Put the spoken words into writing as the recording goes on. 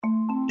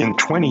In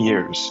 20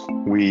 years,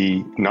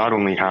 we not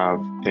only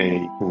have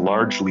a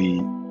largely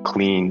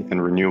clean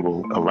and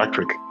renewable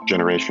electric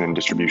generation and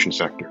distribution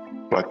sector,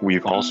 but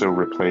we've also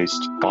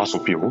replaced fossil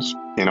fuels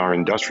in our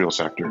industrial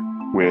sector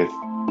with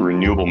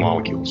renewable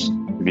molecules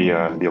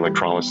via the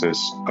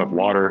electrolysis of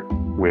water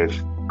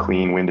with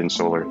clean wind and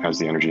solar as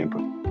the energy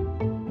input.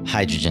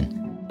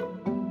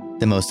 Hydrogen,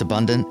 the most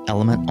abundant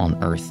element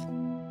on Earth,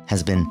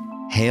 has been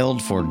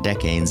hailed for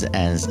decades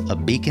as a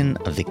beacon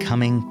of the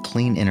coming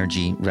clean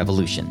energy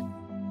revolution.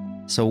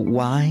 So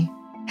why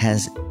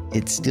has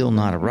it still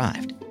not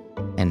arrived?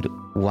 And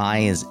why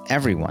is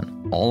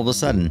everyone all of a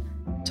sudden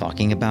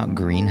talking about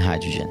green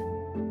hydrogen?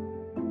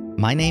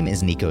 My name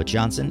is Nico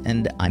Johnson,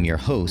 and I'm your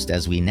host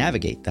as we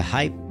navigate the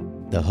hype,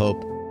 the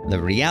hope,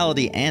 the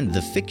reality, and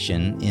the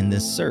fiction in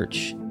this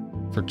search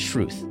for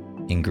truth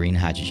in green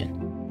hydrogen.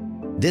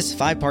 This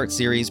 5-part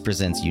series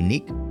presents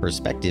unique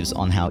perspectives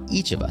on how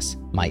each of us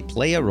might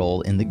play a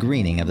role in the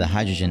greening of the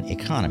hydrogen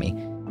economy,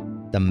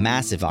 the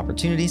massive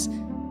opportunities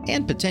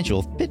and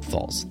potential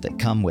pitfalls that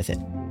come with it.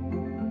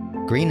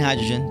 Green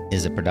Hydrogen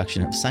is a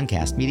production of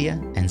Suncast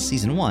Media, and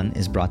Season 1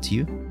 is brought to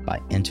you by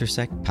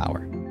Intersect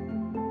Power.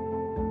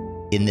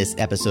 In this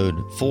episode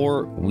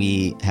 4,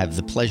 we have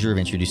the pleasure of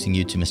introducing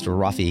you to Mr.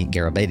 Rafi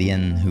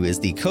Garabedian, who is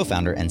the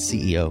co-founder and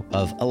CEO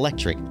of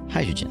Electric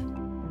Hydrogen.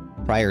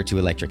 Prior to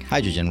Electric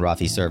Hydrogen,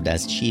 Rafi served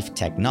as Chief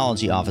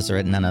Technology Officer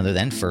at none other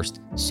than First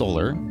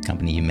Solar, a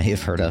company you may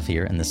have heard of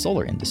here in the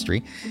solar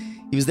industry.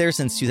 He was there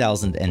since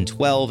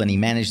 2012, and he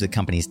managed the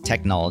company's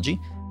technology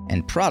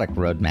and product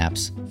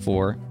roadmaps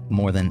for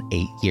more than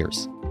 8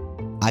 years.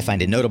 I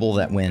find it notable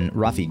that when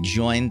Rafi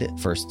joined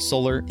First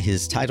Solar,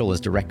 his title was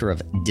Director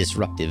of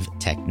Disruptive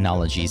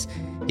Technologies.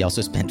 He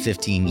also spent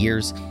 15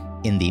 years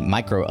in the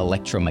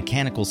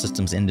micro-electromechanical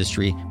systems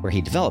industry, where he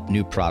developed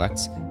new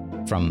products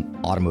from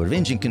automotive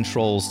engine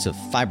controls to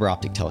fiber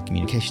optic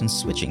telecommunications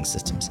switching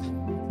systems.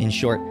 In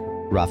short,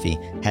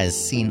 Rafi has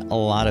seen a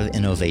lot of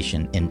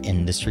innovation in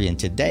industry, and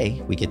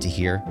today we get to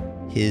hear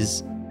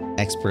his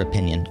expert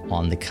opinion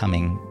on the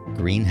coming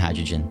green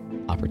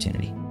hydrogen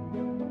opportunity.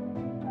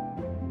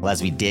 Well,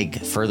 as we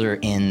dig further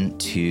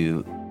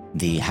into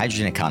the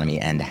hydrogen economy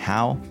and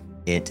how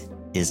it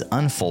is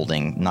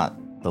unfolding, not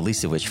the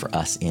least of which for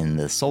us in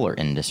the solar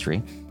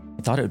industry,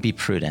 I thought it would be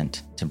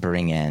prudent to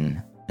bring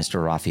in Mr.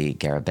 Rafi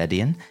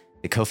Garabedian,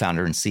 the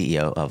co-founder and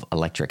CEO of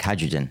Electric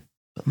Hydrogen.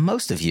 But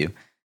most of you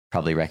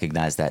probably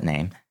recognize that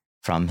name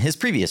from his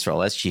previous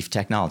role as Chief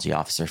Technology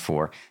Officer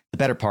for the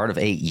better part of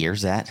 8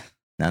 years at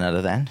none other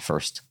than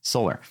First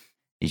Solar.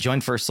 He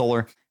joined First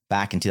Solar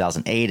back in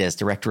 2008 as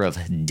Director of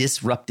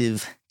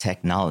Disruptive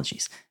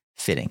Technologies.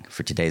 Fitting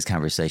for today's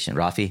conversation.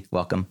 Rafi,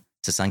 welcome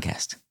to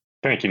Suncast.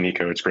 Thank you,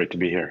 Nico. It's great to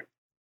be here.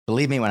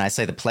 Believe me when I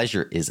say the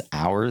pleasure is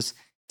ours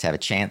to have a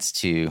chance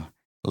to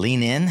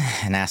lean in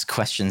and ask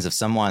questions of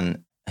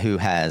someone who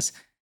has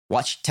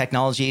watched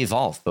technology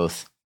evolve,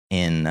 both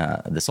in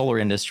the solar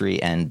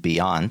industry and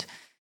beyond.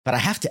 But I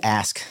have to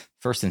ask,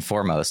 first and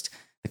foremost,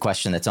 the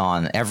question that's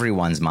on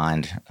everyone's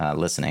mind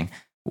listening.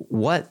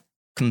 What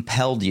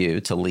compelled you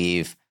to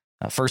leave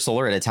First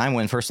Solar at a time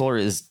when First Solar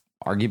is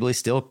arguably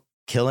still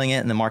killing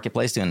it in the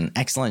marketplace, doing an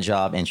excellent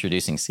job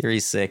introducing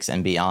Series 6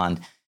 and beyond?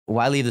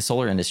 Why leave the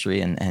solar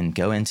industry and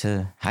go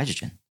into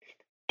hydrogen?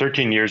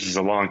 13 years is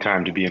a long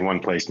time to be in one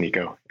place,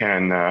 Nico.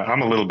 And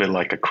I'm a little bit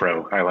like a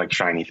crow. I like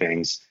shiny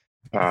things.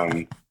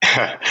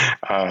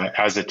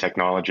 As a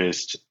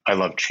technologist, I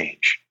love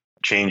change.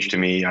 Change to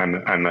me,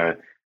 I'm a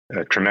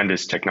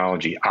tremendous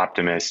technology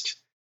optimist.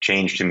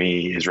 Change to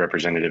me is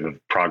representative of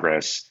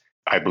progress.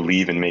 I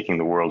believe in making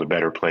the world a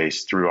better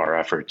place through our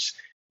efforts.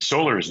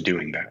 Solar is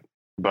doing that,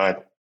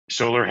 but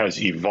solar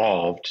has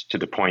evolved to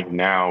the point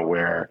now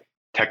where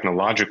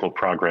technological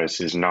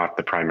progress is not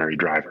the primary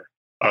driver.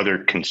 Other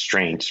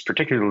constraints,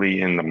 particularly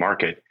in the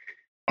market,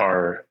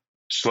 are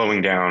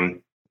slowing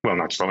down. Well,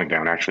 not slowing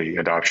down, actually,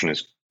 adoption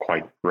is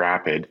quite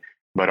rapid,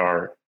 but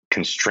are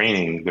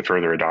constraining the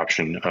further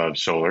adoption of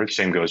solar. The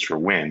same goes for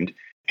wind.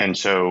 And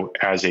so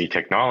as a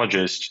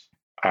technologist,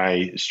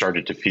 I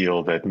started to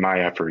feel that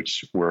my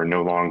efforts were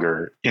no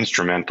longer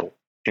instrumental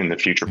in the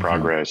future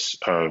progress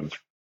of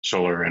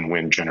solar and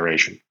wind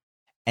generation.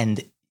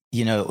 And,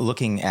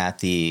 looking at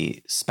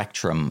the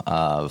spectrum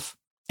of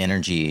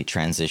energy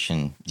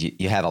transition,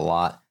 you have a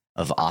lot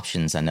of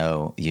options. I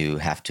know you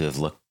have to have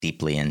looked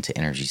deeply into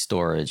energy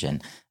storage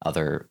and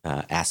other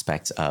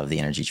aspects of the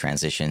energy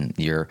transition.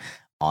 You're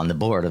on the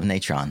board of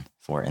Natron,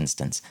 for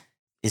instance.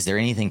 Is there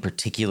anything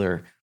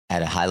particular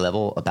at a high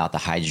level about the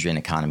hydrogen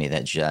economy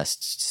that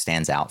just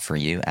stands out for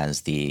you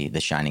as the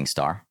shining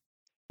star?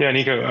 Yeah,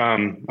 Nico,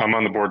 I'm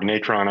on the board of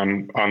Natron.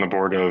 I'm on the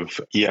board of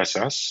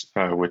ESS,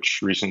 which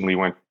recently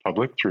went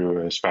public through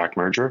a SPAC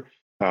merger.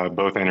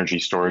 Both energy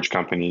storage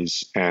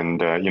companies,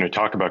 and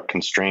talk about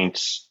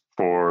constraints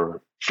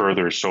for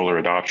further solar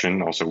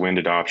adoption, also wind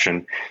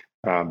adoption.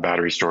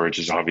 Battery storage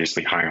is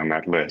obviously high on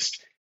that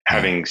list.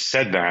 Having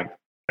said that,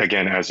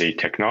 again, as a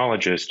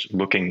technologist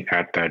looking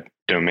at that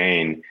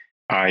domain,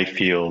 I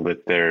feel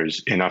that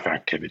there's enough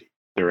activity.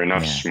 There are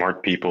enough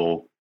smart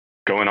people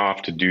going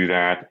off to do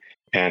that.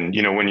 And,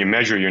 when you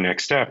measure your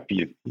next step,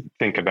 you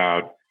think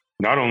about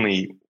not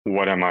only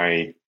what am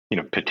I,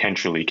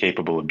 potentially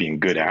capable of being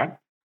good at,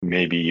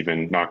 maybe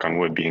even knock on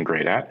wood, being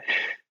great at,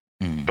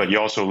 but you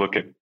also look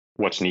at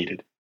what's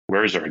needed.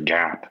 Where is there a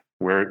gap?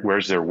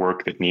 Where's there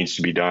work that needs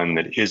to be done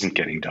that isn't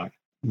getting done?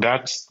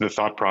 That's the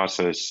thought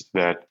process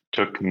that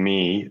took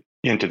me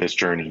into this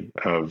journey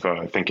of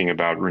thinking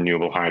about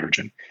renewable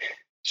hydrogen.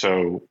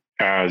 So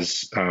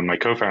as my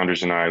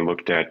co-founders and I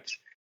looked at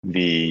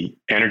the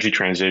energy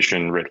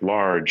transition writ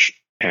large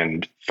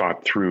and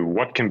thought through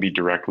what can be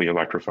directly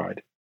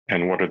electrified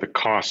and what are the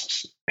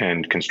costs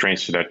and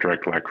constraints to that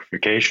direct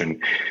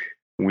electrification,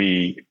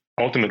 we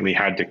ultimately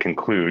had to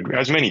conclude,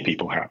 as many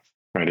people have,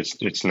 right?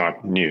 It's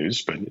not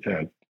news, but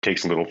it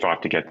takes a little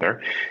thought to get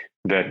there,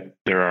 that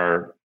there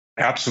are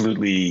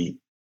absolutely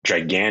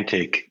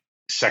gigantic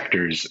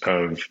sectors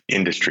of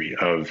industry,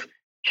 of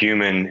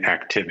human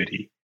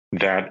activity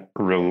that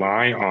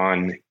rely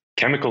on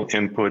chemical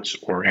inputs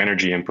or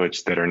energy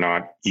inputs that are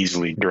not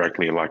easily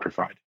directly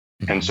electrified.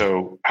 Mm-hmm. And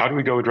so how do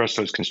we go address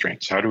those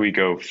constraints? How do we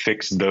go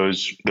fix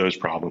those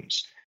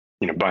problems?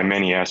 By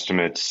many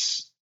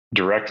estimates,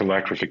 direct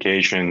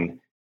electrification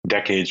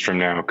decades from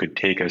now could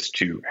take us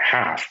to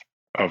half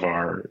of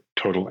our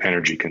total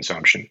energy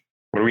consumption.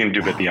 What are we going to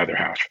do about the other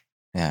half?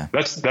 Yeah.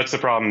 That's the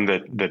problem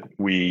that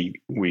we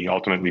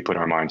ultimately put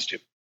our minds to.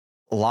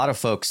 A lot of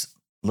folks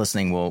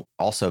listening will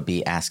also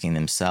be asking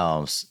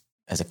themselves,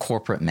 as a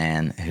corporate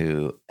man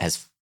who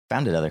has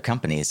founded other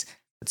companies,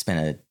 it's been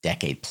a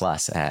decade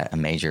plus at a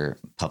major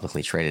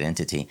publicly traded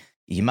entity,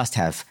 you must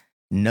have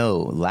no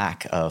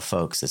lack of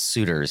folks as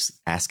suitors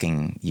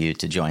asking you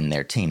to join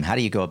their team. How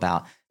do you go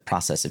about the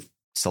process of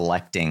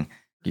selecting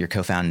your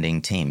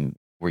co-founding team?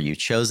 Were you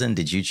chosen?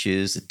 Did you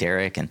choose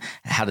Derek? And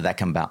how did that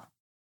come about?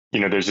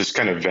 There's this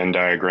kind of Venn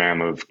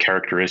diagram of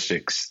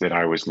characteristics that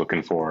I was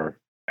looking for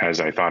as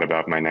I thought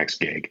about my next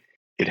gig.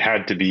 It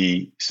had to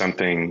be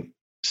something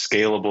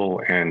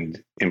scalable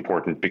and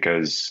important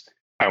because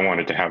I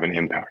wanted to have an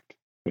impact.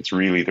 It's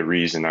really the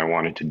reason I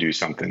wanted to do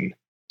something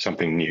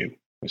new,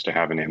 was to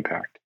have an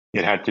impact.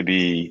 It had to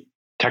be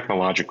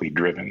technologically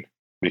driven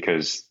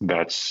because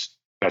that's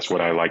what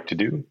I like to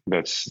do.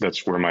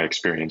 That's where my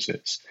experience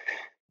is.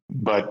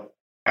 But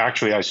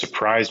actually, I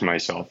surprised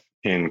myself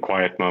in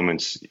quiet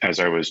moments as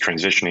I was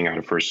transitioning out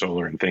of First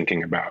Solar and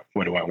thinking about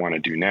what do I want to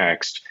do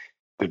next.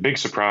 The big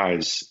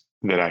surprise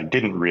that I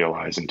didn't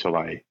realize until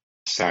I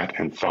sat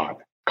and thought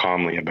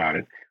calmly about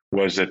it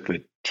was that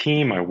the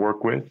team I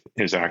work with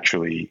is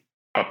actually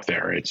up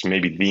there. It's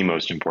maybe the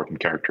most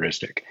important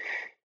characteristic.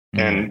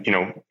 Mm-hmm.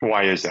 And,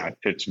 why is that?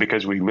 It's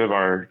because we live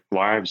our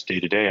lives day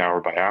to day, hour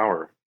by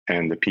hour.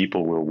 And the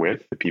people we're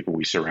with, the people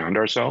we surround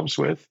ourselves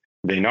with,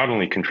 they not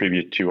only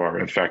contribute to our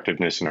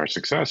effectiveness and our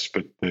success,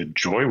 but the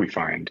joy we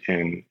find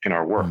in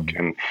our work.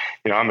 Mm-hmm.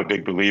 And, I'm a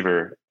big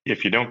believer,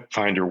 if you don't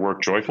find your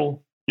work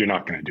joyful, you're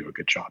not going to do a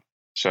good job.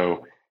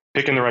 So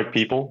picking the right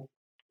people,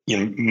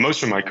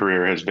 most of my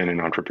career has been in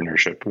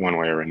entrepreneurship one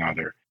way or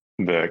another.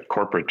 The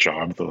corporate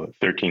job, the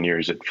 13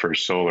 years at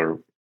First Solar,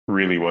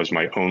 really was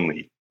my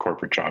only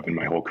corporate job in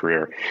my whole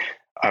career.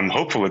 I'm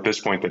hopeful at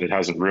this point that it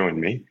hasn't ruined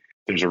me.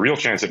 There's a real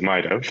chance it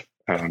might have,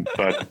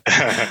 but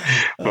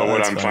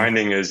what I'm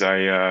finding is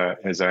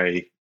as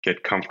I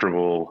get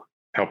comfortable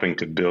helping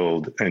to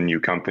build a new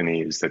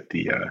company, is that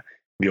the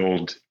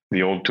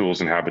old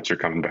tools and habits are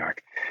coming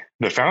back.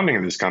 The founding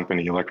of this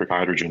company, Electric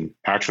Hydrogen,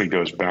 actually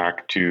goes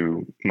back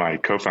to my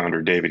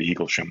co-founder, David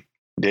Eaglesham.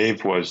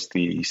 Dave was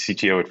the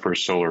CTO at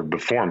First Solar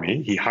before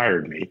me. He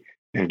hired me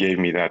and gave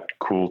me that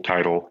cool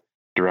title,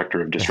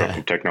 Director of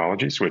Disruptive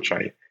Technologies, which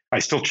I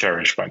still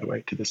cherish, by the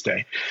way, to this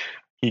day.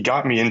 He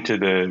got me into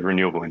the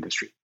renewable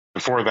industry.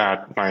 Before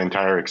that, my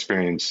entire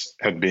experience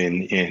had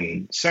been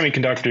in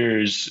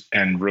semiconductors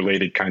and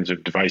related kinds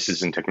of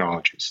devices and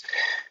technologies.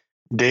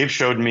 Dave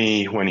showed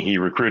me, when he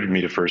recruited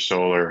me to First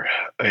Solar,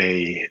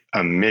 a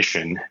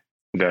mission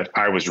that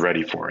I was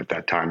ready for at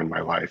that time in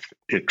my life.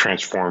 It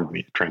transformed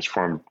me,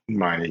 transformed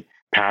my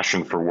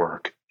passion for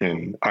work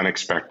in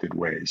unexpected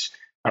ways.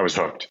 I was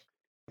hooked.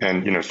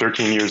 And,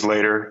 13 years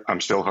later,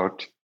 I'm still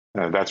hooked.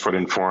 That's what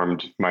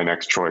informed my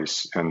next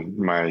choice and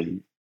my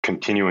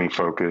continuing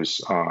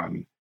focus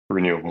on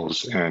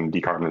renewables and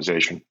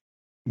decarbonization.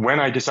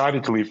 When I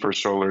decided to leave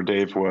First Solar,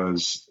 Dave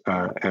was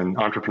an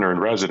entrepreneur in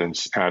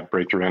residence at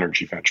Breakthrough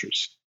Energy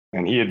Ventures.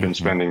 And he had been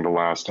spending the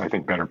last, I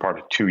think, better part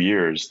of 2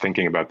 years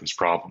thinking about this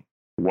problem.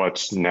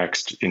 What's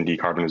next in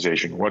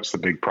decarbonization? What's the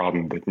big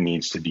problem that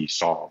needs to be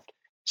solved?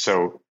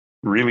 So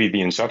really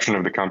the inception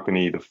of the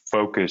company, the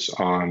focus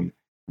on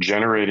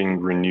generating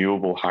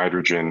renewable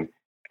hydrogen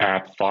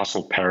at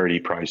fossil parity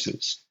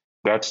prices,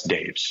 that's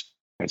Dave's.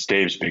 That's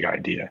Dave's big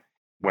idea.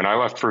 When I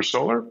left First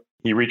Solar,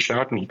 he reached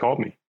out and he called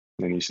me.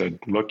 And he said,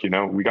 look,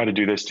 we got to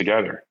do this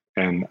together.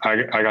 And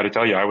I got to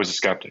tell you, I was a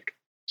skeptic.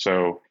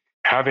 So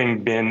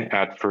having been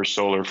at First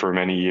Solar for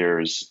many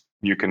years,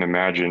 you can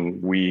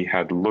imagine we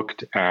had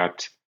looked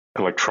at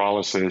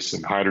electrolysis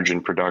and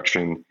hydrogen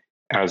production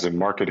as a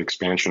market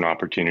expansion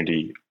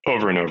opportunity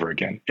over and over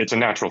again. It's a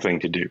natural thing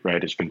to do,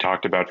 right? It's been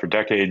talked about for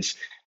decades.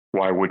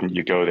 Why wouldn't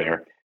you go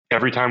there?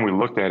 every time we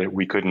looked at it,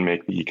 we couldn't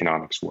make the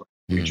economics work.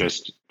 We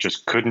just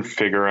couldn't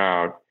figure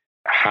out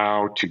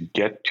how to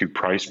get to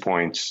price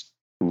points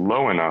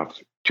low enough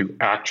to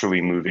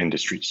actually move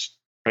industries,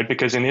 right?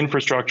 Because in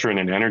infrastructure and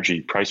in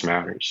energy, price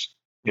matters.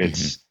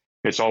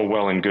 It's all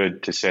well and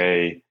good to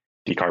say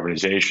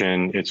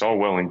decarbonization. It's all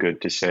well and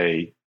good to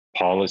say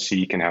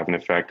policy can have an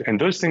effect.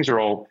 And those things are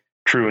all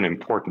true and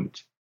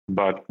important,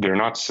 but they're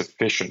not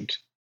sufficient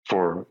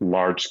for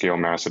large scale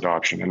mass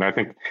adoption. And I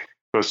think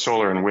both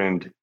solar and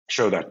wind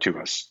show that to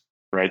us,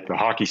 right? The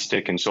hockey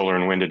stick in solar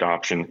and wind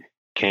adoption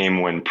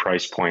came when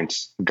price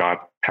points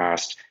got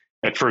past.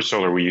 At First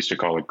Solar, we used to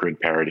call it grid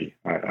parity.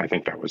 I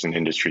think that was an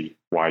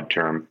industry-wide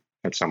term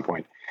at some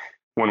point.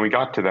 When we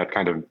got to that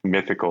kind of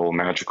mythical,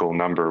 magical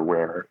number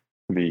where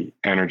the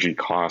energy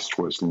cost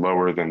was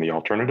lower than the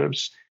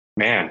alternatives,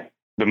 man,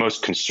 the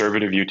most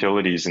conservative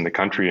utilities in the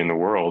country and the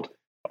world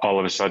all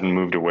of a sudden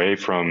moved away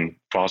from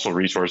fossil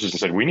resources and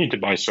said, we need to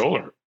buy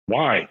solar.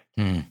 Why?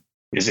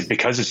 Is it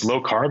because it's low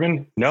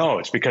carbon? No,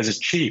 it's because it's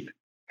cheap.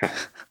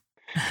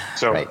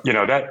 So, right.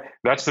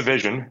 That's the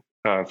vision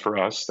for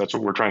us. That's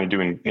what we're trying to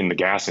do in the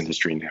gas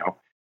industry now.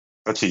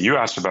 Let's see, you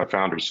asked about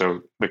founders.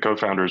 So the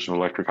co-founders of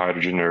Electric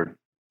Hydrogen are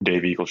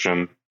Dave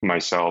Eaglesham,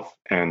 myself,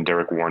 and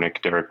Derek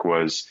Warnick. Derek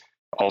was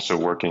also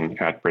working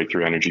at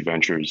Breakthrough Energy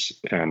Ventures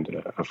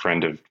and a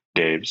friend of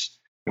Dave's,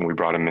 and we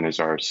brought him in as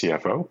our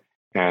CFO.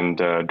 And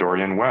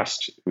Dorian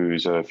West,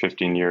 who's a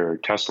 15-year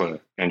Tesla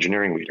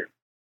engineering leader.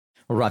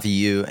 Well, Rafi,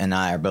 you and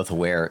I are both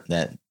aware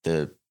that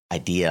the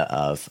idea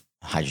of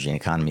hydrogen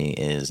economy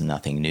is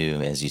nothing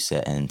new. As you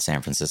said, in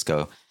San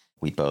Francisco,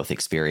 we both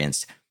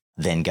experienced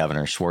then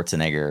Governor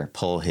Schwarzenegger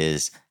pull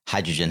his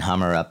hydrogen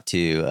Hummer up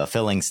to a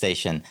filling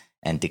station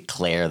and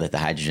declare that the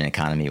hydrogen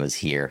economy was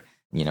here.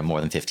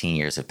 More than 15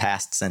 years have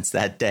passed since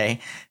that day,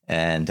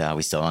 and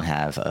we still don't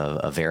have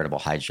a veritable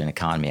hydrogen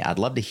economy. I'd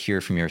love to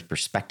hear from your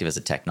perspective as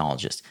a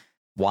technologist.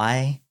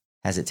 Why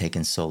has it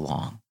taken so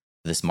long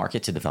for this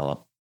market to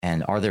develop?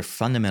 And are there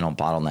fundamental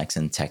bottlenecks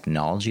in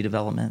technology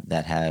development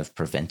that have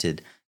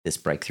prevented this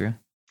breakthrough?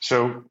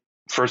 So,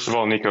 first of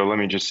all, Nico, let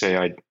me just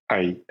say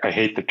I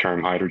hate the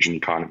term hydrogen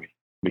economy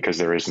because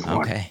there isn't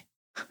one. Okay.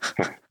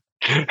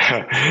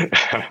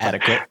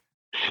 Adequate.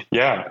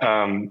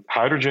 Yeah,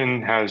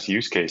 hydrogen has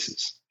use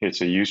cases.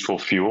 It's a useful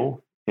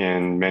fuel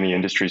in many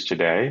industries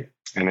today,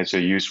 and it's a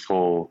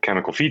useful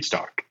chemical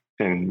feedstock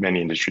in many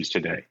industries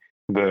today.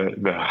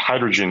 The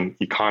hydrogen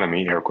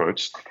economy, air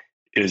quotes,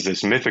 is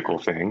this mythical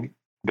thing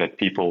that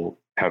people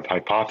have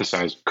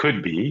hypothesized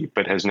could be,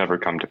 but has never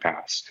come to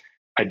pass.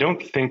 I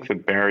don't think the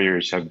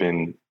barriers have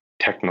been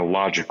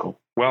technological.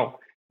 Well,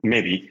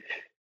 maybe.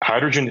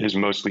 Hydrogen is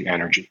mostly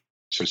energy.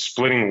 So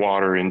splitting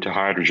water into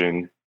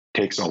hydrogen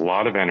takes a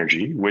lot of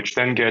energy, which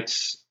then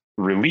gets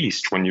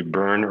released when you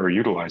burn or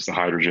utilize the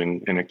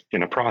hydrogen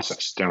in a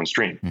process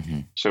downstream.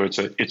 So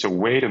it's a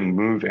way to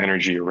move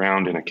energy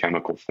around in a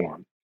chemical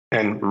form.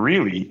 And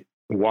really,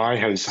 why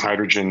has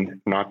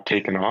hydrogen not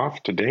taken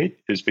off to date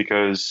is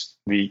because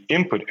the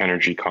input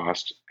energy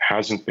cost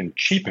hasn't been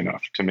cheap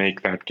enough to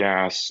make that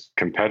gas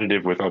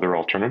competitive with other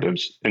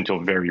alternatives until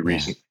very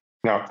recent.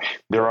 Now,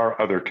 there are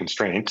other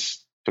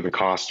constraints to the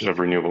cost of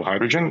renewable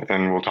hydrogen,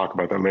 and we'll talk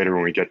about that later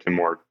when we get to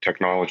more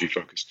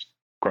technology-focused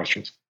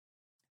questions.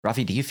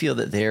 Rafi, do you feel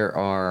that there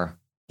are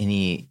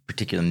any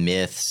particular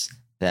myths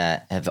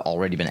that have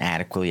already been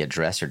adequately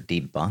addressed or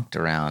debunked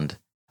around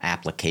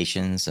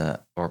applications,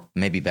 or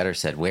maybe better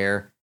said,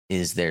 where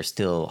is there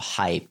still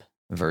hype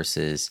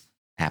versus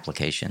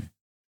application?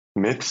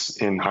 Myths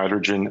in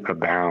hydrogen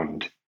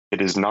abound. It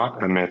is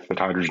not a myth that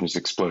hydrogen is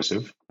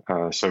explosive.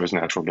 So is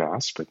natural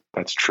gas, but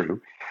that's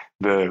true.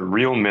 The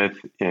real myth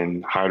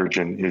in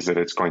hydrogen is that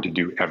it's going to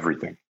do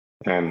everything.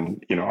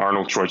 And,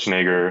 Arnold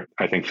Schwarzenegger,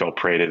 I think, fell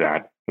prey to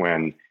that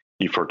when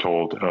he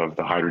foretold of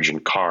the hydrogen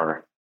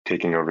car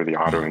taking over the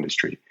auto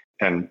industry.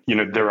 And,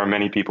 there are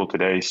many people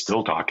today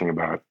still talking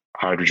about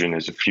hydrogen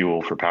as a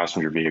fuel for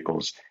passenger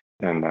vehicles.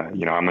 And, I'm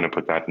going to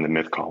put that in the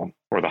myth column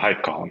or the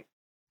hype column.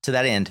 To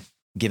that end,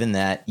 given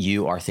that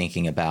you are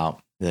thinking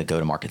about the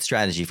go-to-market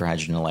strategy for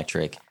hydrogen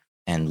electric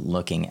and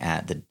looking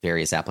at the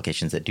various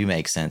applications that do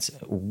make sense,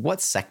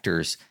 what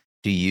sectors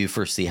do you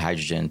foresee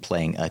hydrogen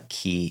playing a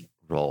key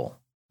role?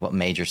 What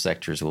major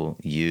sectors will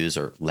use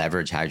or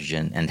leverage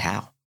hydrogen and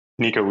how?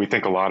 Nico, we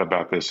think a lot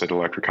about this at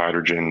Electric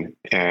Hydrogen,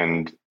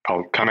 and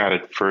I'll come at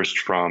it first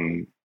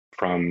from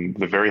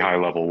the very high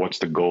level. What's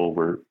the goal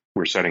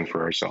we're setting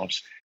for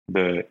ourselves?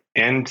 The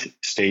end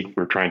state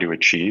we're trying to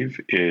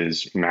achieve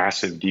is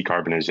massive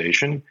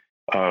decarbonization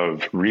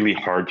of really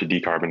hard to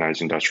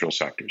decarbonize industrial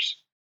sectors.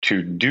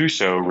 To do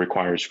so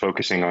requires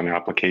focusing on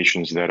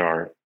applications that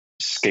are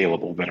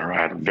scalable, that are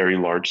at a very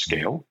large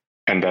scale,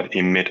 and that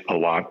emit a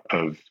lot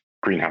of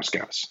greenhouse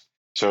gas.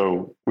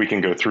 So we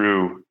can go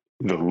through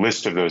the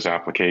list of those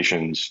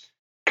applications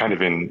kind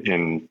of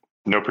in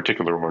no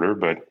particular order,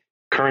 but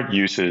current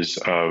uses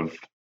of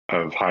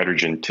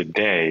hydrogen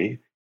today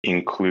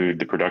include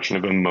the production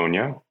of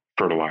ammonia,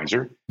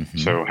 fertilizer.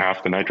 So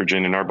half the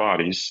nitrogen in our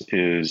bodies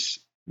is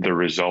the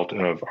result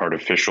of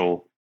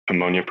artificial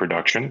ammonia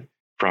production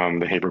from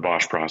the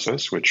Haber-Bosch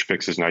process, which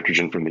fixes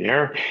nitrogen from the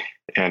air,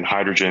 and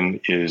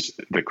hydrogen is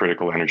the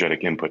critical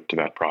energetic input to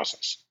that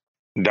process.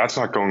 That's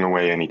not going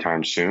away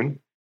anytime soon,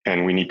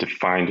 and we need to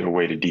find a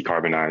way to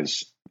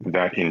decarbonize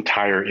that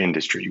entire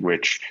industry,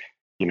 which,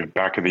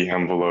 back of the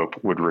envelope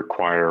would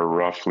require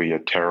roughly a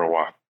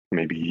terawatt,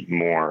 maybe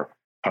more,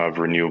 of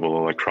renewable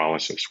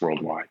electrolysis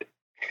worldwide.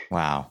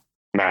 Wow.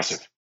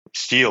 Massive.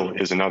 Steel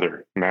is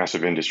another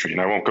massive industry, and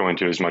I won't go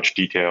into as much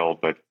detail,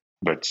 but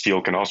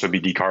steel can also be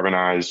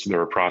decarbonized.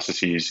 There are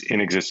processes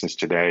in existence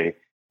today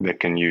that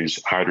can use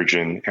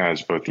hydrogen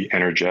as both the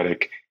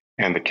energetic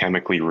and the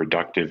chemically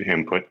reductive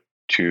input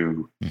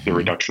to the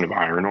reduction of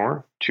iron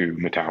ore to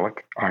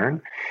metallic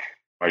iron.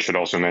 I should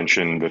also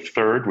mention the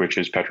third, which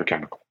is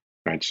petrochemical,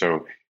 right?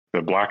 So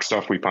the black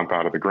stuff we pump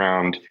out of the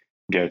ground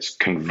gets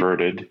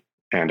converted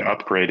and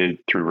upgraded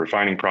through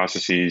refining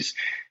processes,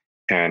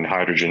 and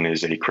hydrogen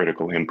is a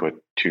critical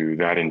input to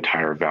that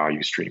entire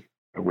value stream,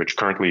 which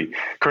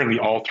currently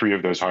all three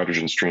of those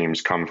hydrogen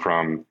streams come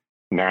from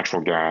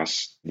natural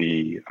gas,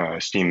 the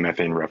steam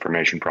methane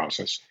reformation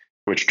process,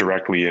 which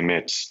directly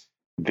emits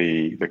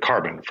the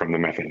carbon from the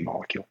methane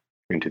molecule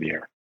into the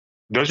air.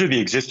 Those are the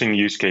existing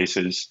use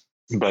cases,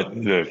 but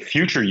the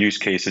future use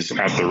cases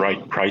at the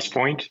right price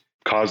point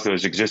cause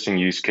those existing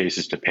use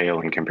cases to pale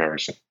in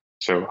comparison.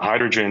 So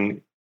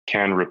hydrogen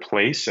can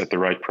replace at the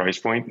right price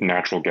point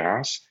natural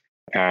gas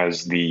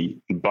as the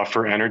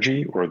buffer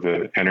energy or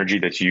the energy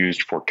that's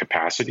used for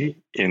capacity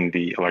in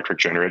the electric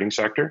generating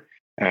sector.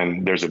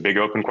 And there's a big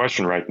open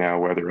question right now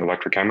whether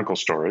electrochemical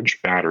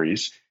storage,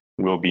 batteries,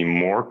 will be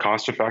more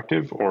cost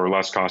effective or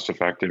less cost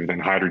effective than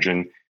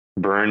hydrogen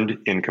burned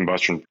in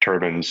combustion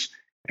turbines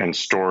and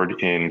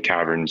stored in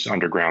caverns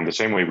underground, the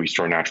same way we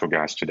store natural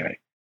gas today.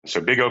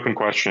 So big open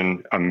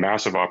question, a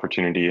massive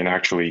opportunity, and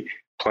actually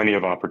plenty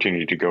of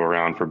opportunity to go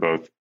around for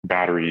both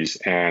batteries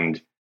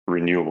and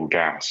renewable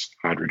gas,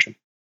 hydrogen.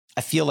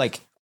 I feel like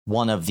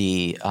one of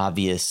the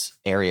obvious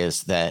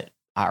areas that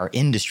our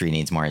industry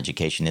needs more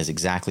education is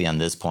exactly on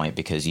this point,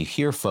 because you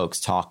hear folks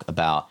talk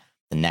about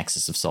the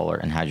nexus of solar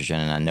and hydrogen,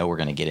 and I know we're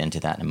going to get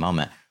into that in a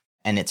moment.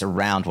 And it's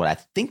around what I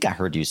think I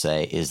heard you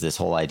say is this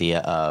whole idea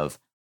of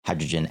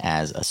hydrogen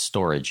as a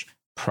storage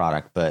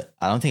product, but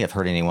I don't think I've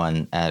heard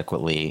anyone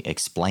adequately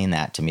explain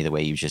that to me the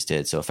way you just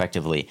did. So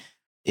effectively,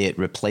 it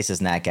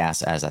replaces nat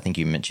gas, as I think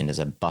you mentioned, as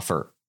a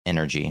buffer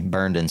energy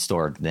burned and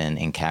stored then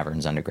in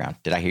caverns underground.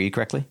 Did I hear you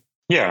correctly?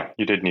 Yeah,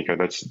 you did, Nico.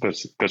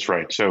 That's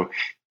right. So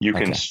you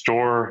can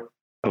store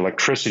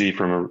electricity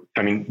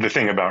the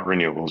thing about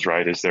renewables,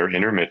 right, is they're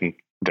intermittent.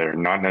 They're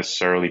not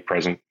necessarily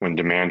present when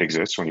demand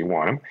exists, when you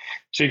want them.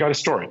 So you got to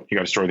store it. You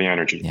got to store the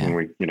energy. Yeah.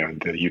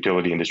 And the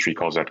utility industry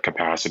calls that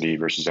capacity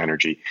versus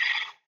energy,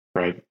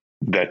 right?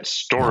 That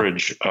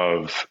storage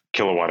of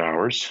kilowatt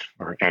hours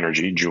or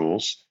energy,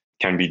 joules,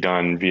 can be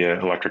done via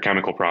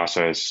electrochemical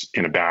process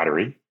in a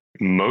battery.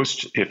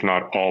 Most, if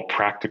not all,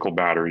 practical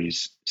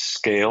batteries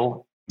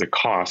the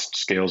cost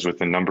scales with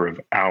the number of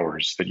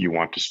hours that you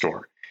want to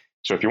store.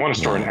 So if you want to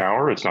store an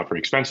hour, it's not very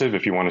expensive.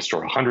 If you want to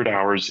store 100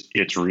 hours,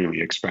 it's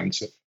really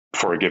expensive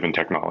for a given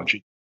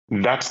technology.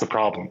 That's the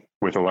problem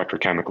with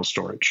electrochemical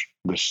storage.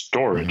 The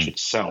storage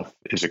itself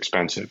is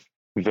expensive.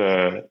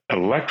 The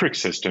electric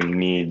system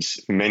needs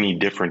many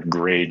different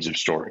grades of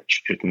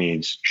storage. It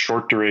needs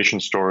short duration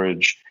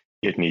storage.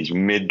 It needs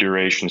mid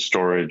duration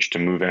storage to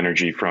move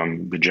energy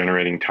from the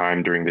generating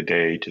time during the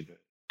day to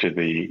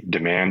the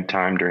demand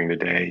time during the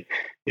day.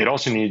 It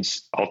also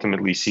needs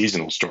ultimately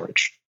seasonal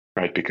storage,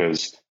 right?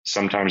 Because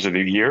some times of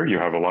the year you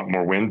have a lot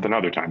more wind than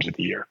other times of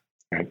the year,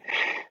 right?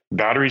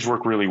 Batteries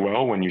work really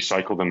well when you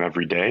cycle them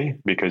every day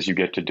because you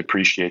get to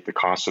depreciate the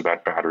cost of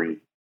that battery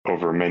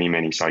over many,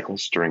 many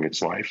cycles during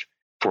its life.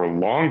 For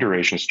long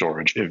duration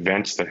storage,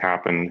 events that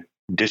happen,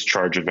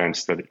 discharge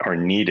events that are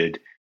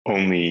needed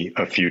only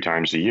a few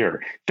times a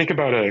year. Think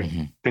about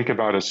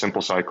a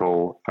simple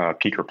cycle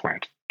peaker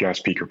plant,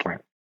 gas peaker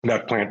plant.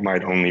 That plant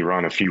might only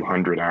run a few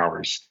hundred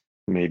hours,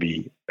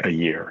 maybe a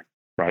year,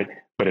 right?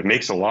 But it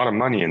makes a lot of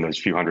money in those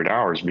few hundred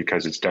hours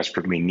because it's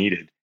desperately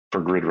needed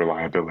for grid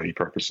reliability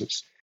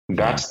purposes.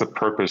 That's the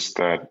purpose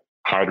that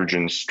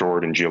hydrogen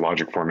stored in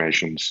geologic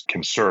formations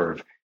can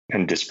serve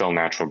and dispel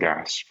natural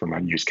gas from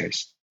that use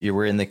case. You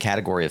were in the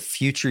category of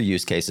future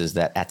use cases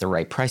that at the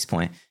right price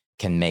point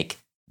can make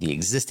the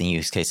existing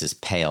use cases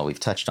pale. We've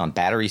touched on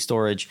battery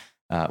storage,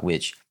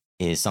 which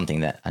is something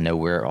that I know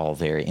we're all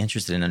very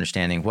interested in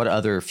understanding. What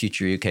other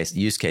future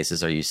use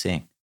cases are you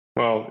seeing?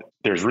 Well,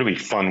 there's really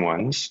fun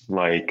ones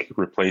like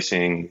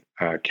replacing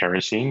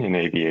kerosene in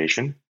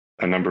aviation.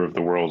 A number of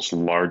the world's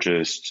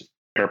largest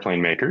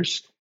airplane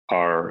makers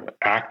are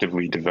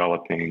actively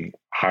developing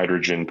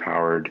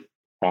hydrogen-powered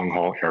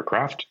long-haul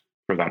aircraft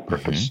for that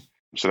purpose.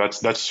 So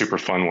that's super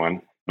fun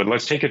one. But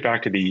let's take it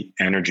back to the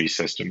energy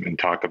system and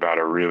talk about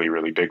a really,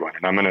 really big one.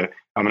 And I'm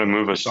gonna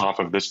move us off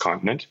of this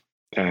continent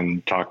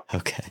and talk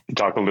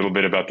a little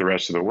bit about the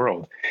rest of the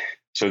world.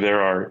 So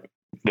there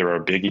are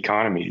big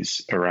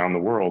economies around the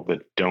world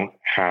that don't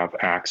have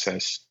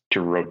access to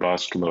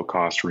robust,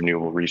 low-cost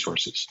renewable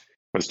resources.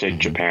 Let's take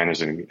Japan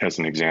as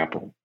an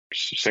example.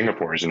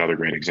 Singapore is another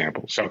great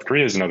example. South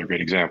Korea is another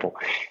great example.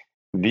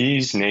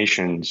 These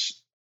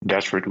nations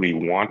desperately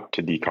want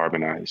to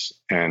decarbonize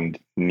and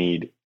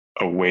need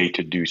a way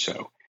to do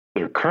so.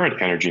 Their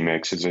current energy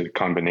mix is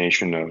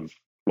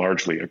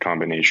largely a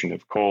combination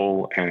of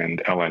coal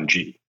and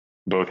LNG.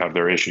 Both have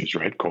their issues,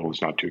 right? Coal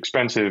is not too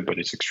expensive, but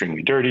it's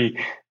extremely dirty.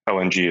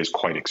 LNG is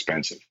quite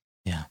expensive.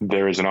 Yeah.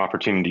 There is an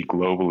opportunity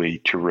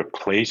globally to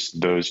replace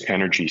those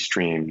energy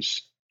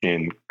streams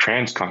in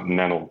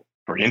transcontinental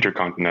or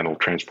intercontinental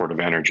transport of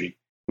energy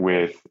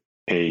with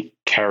a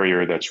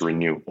carrier that's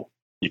renewable.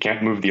 You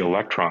can't move the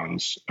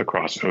electrons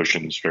across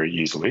oceans very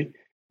easily,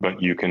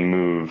 but you can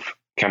move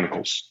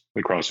chemicals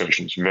across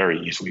oceans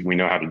very easily. We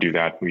know how to do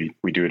that. We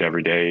do it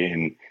every day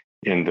in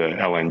the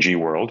LNG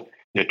world.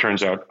 It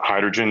turns out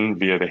hydrogen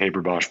via the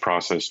Haber-Bosch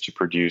process to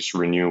produce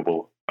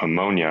renewable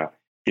ammonia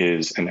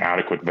is an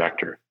adequate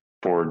vector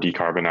for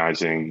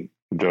decarbonizing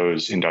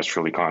those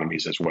industrial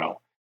economies as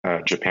well.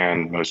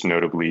 Japan, most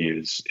notably,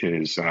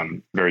 is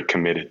very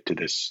committed to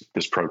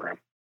this program.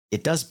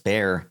 It does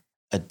bear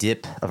a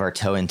dip of our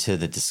toe into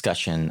the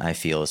discussion, I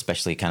feel,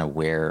 especially kind of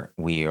where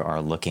we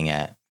are looking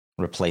at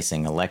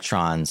replacing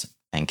electrons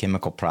and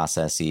chemical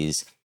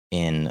processes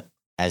in,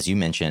 as you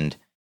mentioned,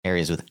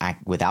 areas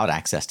without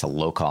access to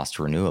low-cost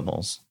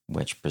renewables,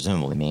 which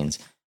presumably means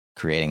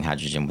creating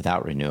hydrogen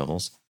without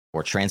renewables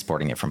or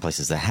transporting it from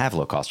places that have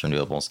low-cost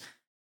renewables.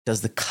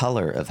 Does the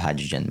color of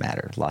hydrogen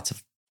matter? Lots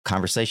of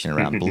conversation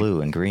around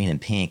blue and green and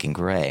pink and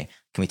gray.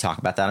 Can we talk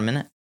about that a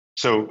minute?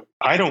 So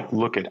I don't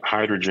look at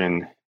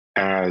hydrogen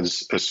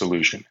as a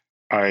solution.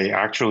 I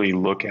actually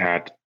look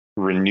at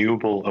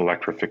renewable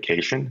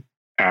electrification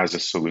as a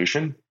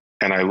solution,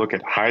 and I look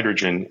at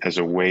hydrogen as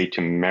a way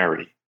to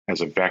marry,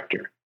 as a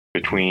vector,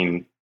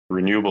 between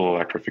renewable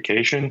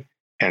electrification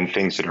and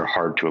things that are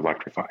hard to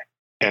electrify.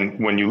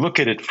 And when you look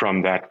at it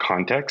from that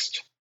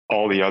context,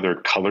 all the other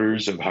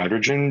colors of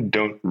hydrogen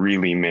don't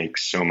really make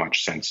so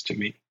much sense to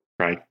me,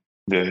 right?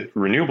 The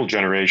renewable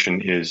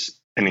generation is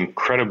an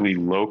incredibly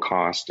low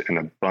cost and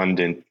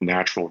abundant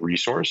natural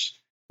resource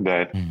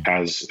that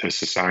as a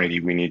society,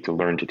 we need to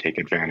learn to take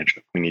advantage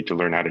of. We need to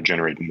learn how to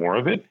generate more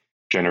of it,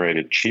 generate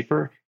it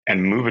cheaper,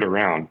 and move it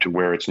around to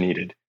where it's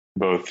needed,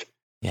 both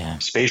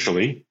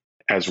spatially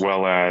as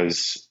well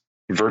as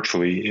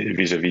virtually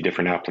vis-a-vis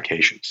different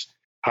applications.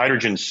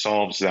 Hydrogen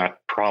solves that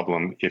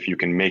problem if you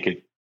can make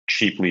it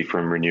cheaply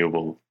from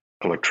renewable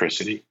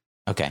electricity.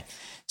 Okay.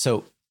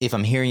 So if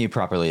I'm hearing you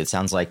properly, it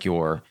sounds like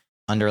your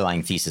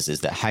underlying thesis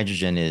is that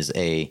hydrogen is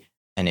an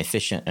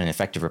efficient and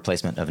effective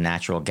replacement of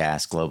natural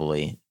gas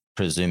globally,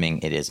 presuming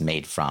it is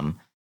made from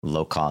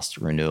low-cost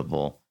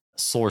renewable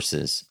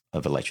sources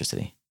of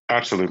electricity.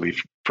 Absolutely.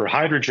 For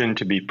hydrogen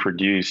to be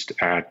produced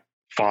at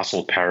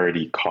fossil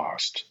parity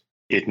cost,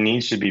 it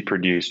needs to be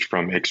produced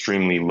from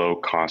extremely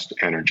low-cost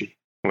energy.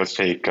 Let's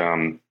take,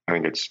 I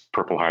think it's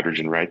purple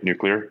hydrogen, right?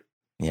 Nuclear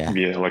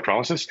via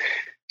electrolysis.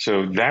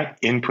 So that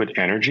input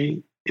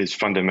energy is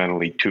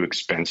fundamentally too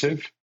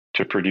expensive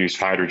to produce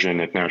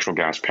hydrogen at natural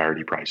gas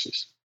parity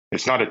prices.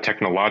 It's not a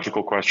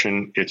technological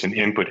question. It's an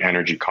input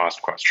energy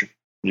cost question.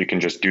 You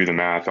can just do the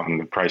math on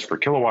the price per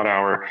kilowatt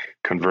hour,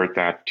 convert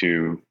that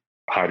to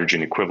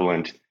hydrogen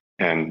equivalent,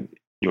 and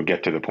you'll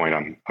get to the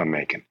point I'm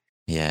making.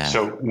 Yeah.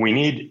 So we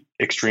need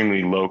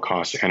extremely low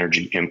cost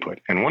energy input.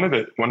 And one of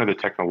the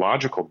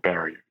technological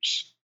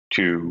barriers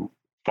to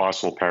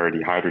fossil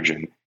parity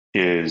hydrogen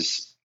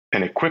is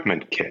an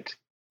equipment kit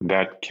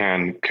that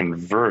can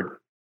convert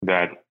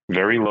that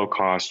very low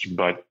cost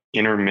but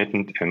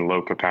intermittent and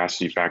low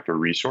capacity factor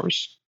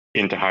resource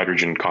into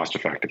hydrogen cost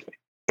effectively.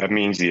 That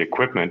means the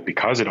equipment,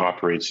 because it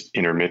operates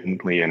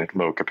intermittently and at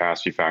low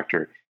capacity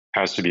factor,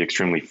 has to be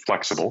extremely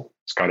flexible.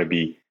 It's got to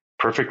be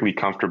perfectly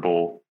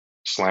comfortable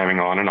slamming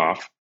on and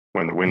off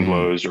when the wind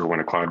blows or when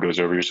a cloud goes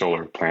over your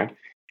solar plant.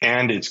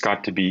 And it's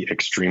got to be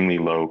extremely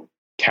low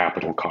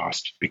capital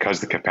cost because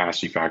the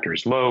capacity factor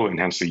is low and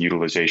hence the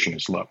utilization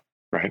is low,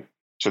 right?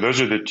 So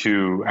those are the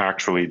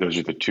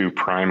two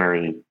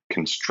primary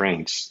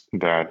constraints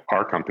that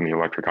our company,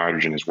 Electric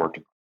Hydrogen, is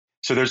working on.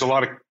 So there's a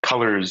lot of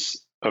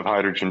colors of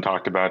hydrogen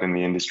talked about in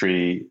the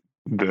industry.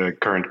 The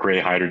current gray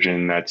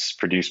hydrogen that's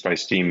produced by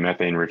steam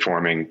methane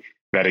reforming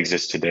that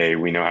exists today,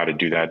 we know how to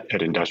do that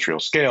at industrial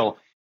scale,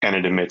 and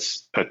it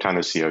emits a ton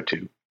of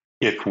CO2.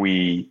 If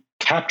we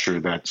capture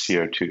that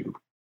CO2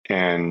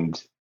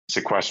 and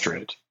sequester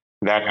it,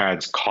 that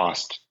adds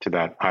cost to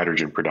that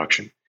hydrogen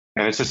production.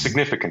 And it's a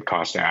significant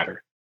cost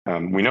adder.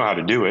 We know how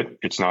to do it.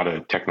 It's not a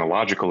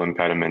technological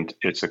impediment.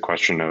 It's a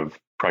question of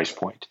price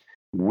point.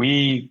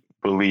 We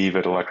believe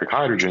at Electric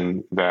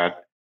Hydrogen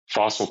that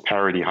fossil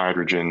parity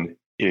hydrogen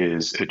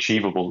is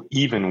achievable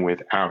even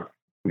without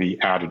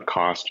the added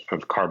cost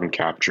of carbon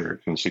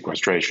capture and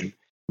sequestration.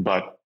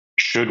 But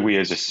should we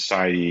as a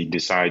society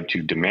decide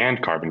to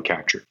demand carbon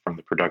capture from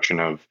the production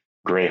of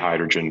gray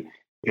hydrogen,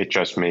 it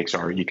just makes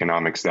our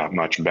economics that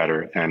much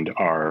better and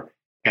our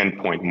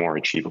endpoint more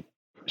achievable.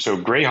 So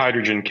gray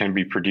hydrogen can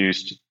be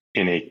produced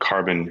in a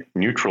carbon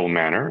neutral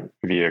manner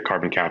via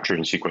carbon capture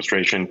and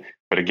sequestration,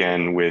 but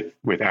again,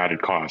 with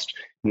added cost.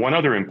 One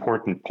other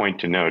important point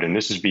to note, and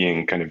this is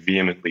being kind of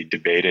vehemently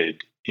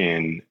debated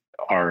in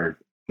our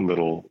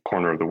little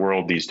corner of the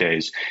world these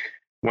days.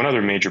 One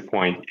other major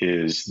point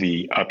is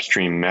the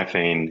upstream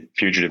methane,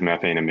 fugitive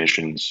methane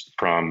emissions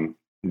from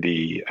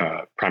the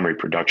primary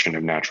production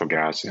of natural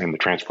gas and the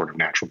transport of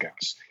natural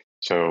gas.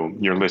 So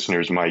your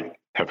listeners might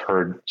have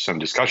heard some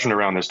discussion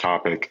around this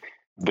topic.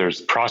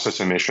 There's process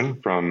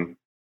emission from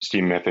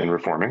steam methane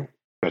reforming.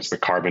 That's the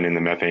carbon in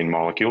the methane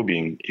molecule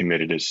being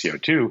emitted as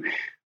CO2.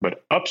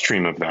 But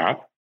upstream of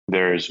that,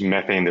 there's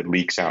methane that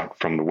leaks out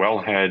from the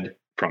wellhead,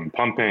 from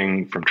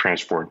pumping, from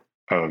transport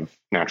of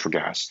natural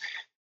gas.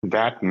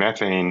 That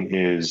methane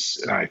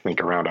is, I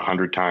think, around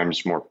 100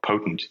 times more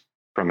potent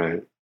from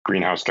a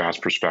greenhouse gas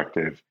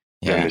perspective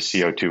than the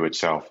CO2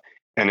 itself.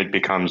 And it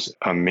becomes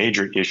a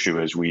major issue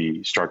as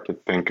we start to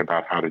think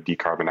about how to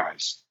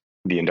decarbonize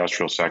the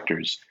industrial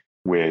sectors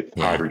with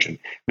hydrogen.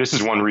 This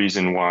is one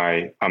reason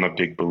why I'm a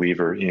big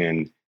believer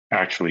in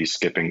actually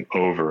skipping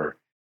over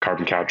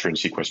carbon capture and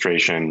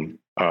sequestration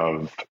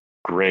of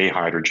gray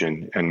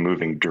hydrogen and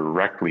moving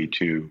directly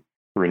to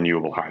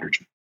renewable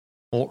hydrogen.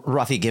 Well,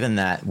 Rafi, given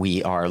that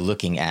we are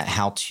looking at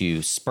how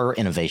to spur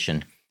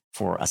innovation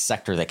for a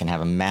sector that can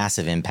have a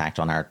massive impact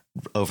on our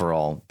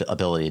overall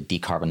ability to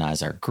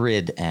decarbonize our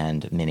grid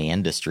and many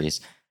industries,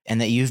 and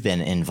that you've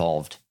been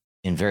involved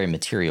in very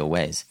material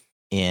ways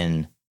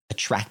in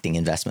attracting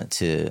investment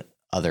to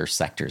other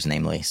sectors,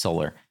 namely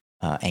solar,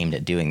 aimed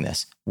at doing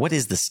this. What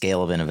is the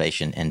scale of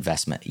innovation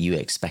investment you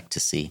expect to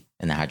see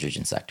in the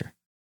hydrogen sector?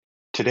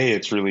 Today,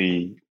 it's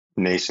really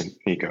nascent,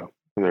 Nico.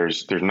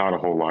 There's not a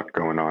whole lot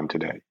going on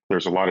today.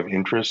 There's a lot of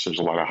interest. There's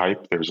a lot of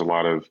hype. There's a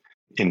lot of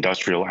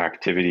industrial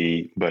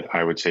activity, but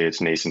I would say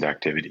it's nascent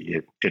activity.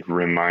 It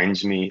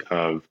reminds me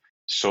of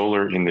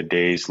solar in the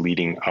days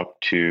leading up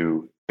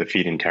to the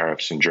feed-in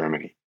tariffs in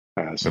Germany.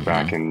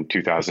 Back in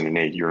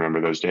 2008, you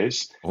remember those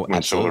days when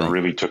absolutely. solar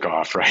really took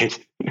off, right?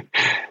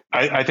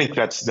 I think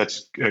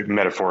that's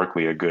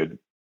metaphorically a good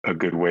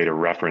way to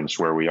reference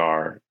where we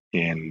are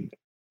in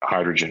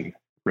hydrogen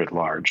writ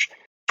large.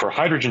 For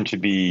hydrogen to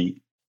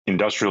be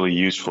industrially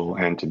useful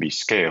and to be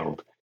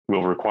scaled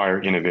will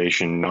require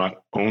innovation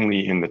not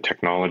only in the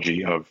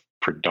technology of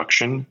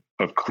production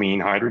of clean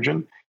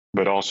hydrogen,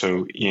 but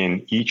also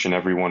in each and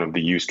every one of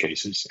the use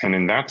cases. And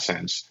in that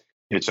sense,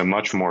 it's a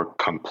much more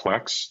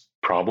complex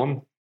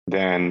problem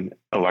than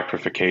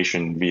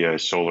electrification via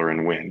solar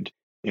and wind.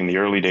 In the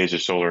early days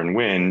of solar and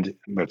wind,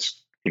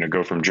 let's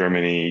go from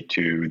Germany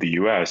to the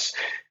US,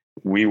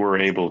 we were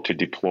able to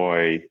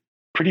deploy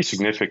pretty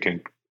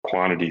significant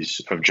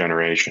quantities of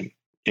generation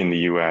in the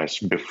US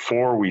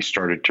before we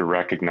started to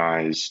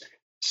recognize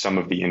some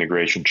of the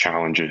integration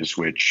challenges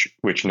which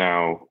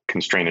now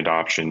constrain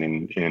adoption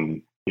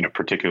in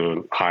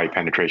particular high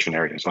penetration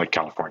areas like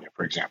California,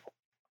 for example.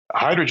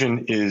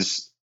 Hydrogen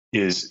is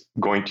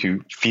going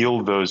to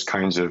feel those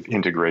kinds of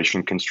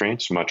integration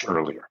constraints much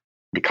earlier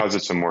because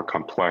it's a more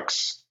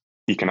complex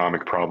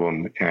economic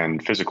problem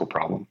and physical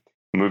problem.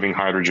 Moving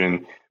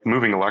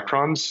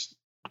electrons,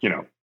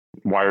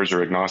 wires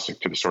are agnostic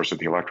to the source of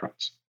the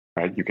electrons,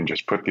 right? You can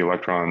just put the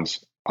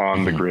electrons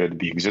on the grid,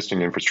 the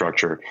existing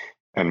infrastructure,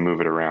 and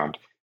move it around.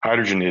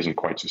 Hydrogen isn't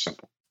quite so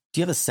simple. Do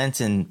you have a sense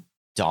in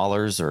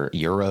dollars or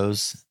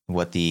euros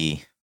what the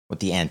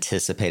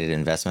anticipated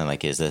investment,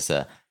 like, is this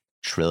 $1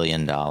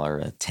 trillion,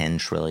 a $10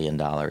 trillion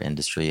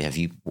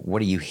industry?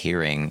 What are you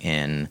hearing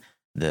in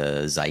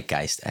the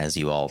zeitgeist as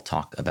you all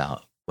talk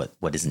about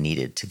what is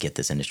needed to get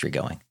this industry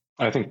going?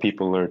 I think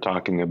people are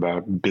talking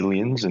about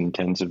billions and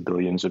tens of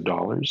billions of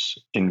dollars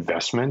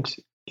investment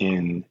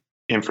in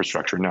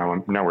infrastructure.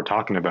 Now we're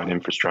talking about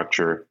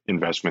infrastructure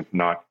investment,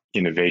 not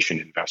innovation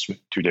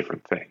investment, two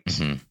different things.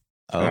 Mm-hmm.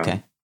 Oh,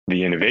 okay.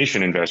 The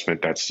innovation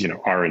investment, that's,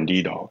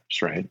 R&D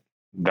dollars, right?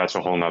 That's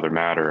a whole nother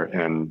matter.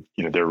 And,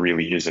 there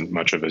really isn't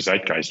much of a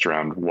zeitgeist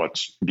around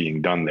what's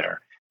being done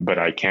there. But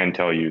I can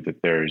tell you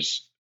that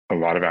there's a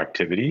lot of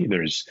activity.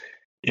 There's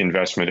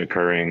investment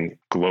occurring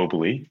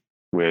globally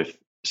with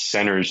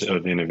centers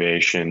of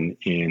innovation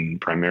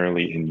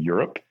primarily in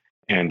Europe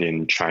and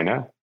in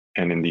China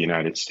and in the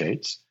United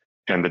States.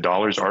 And the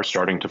dollars are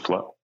starting to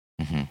flow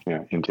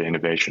into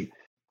innovation.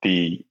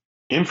 The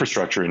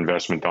infrastructure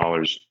investment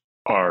dollars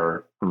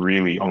are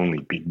really only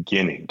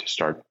beginning to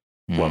start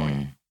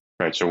flowing,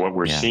 right? So what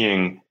we're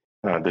seeing,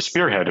 the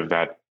spearhead of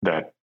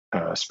that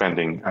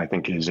spending, I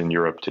think, is in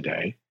Europe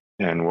today.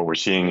 And what we're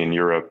seeing in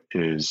Europe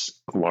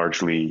is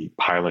largely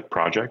pilot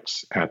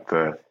projects at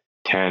the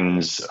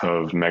tens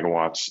of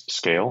megawatts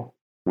scale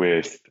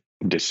with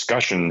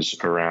discussions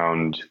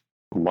around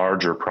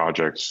larger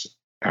projects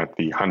at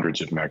the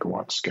hundreds of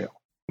megawatts scale.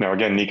 Now,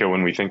 again, Nico,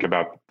 when we think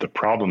about the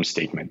problem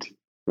statement,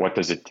 what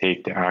does it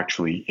take to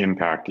actually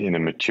impact in a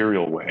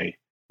material way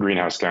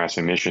greenhouse gas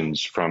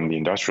emissions from the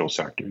industrial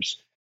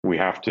sectors? We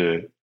have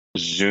to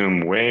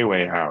zoom way,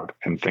 way out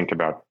and think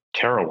about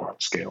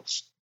terawatt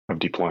scales of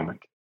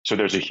deployment. So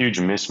there's a huge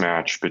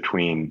mismatch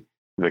between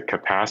the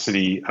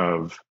capacity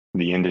of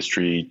the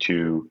industry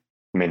to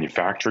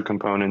manufacture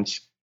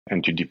components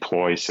and to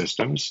deploy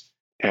systems,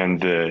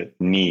 and the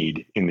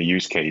need in the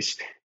use case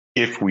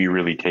if we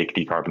really take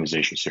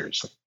decarbonization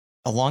seriously.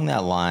 Along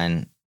that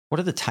line, what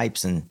are the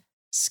types and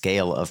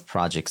scale of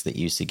projects that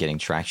you see getting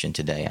traction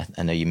today?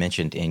 I know you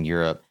mentioned in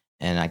Europe,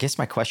 and I guess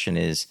my question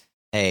is,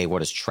 A, what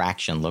does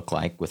traction look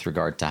like with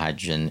regard to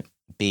hydrogen?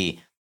 B,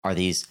 are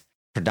these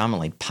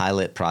predominantly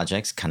pilot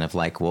projects, kind of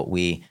like what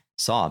we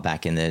saw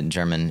back in the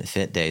German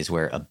FIT days,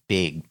 where a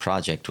big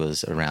project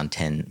was around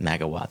 10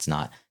 megawatts,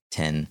 not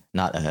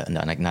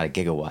a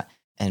gigawatt?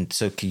 And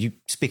so could you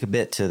speak a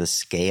bit to the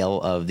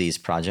scale of these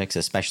projects,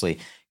 especially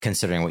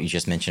considering what you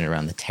just mentioned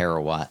around the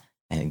terawatt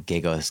and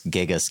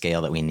giga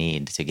scale that we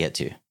need to get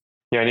to?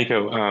 Yeah,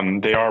 Nico,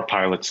 they are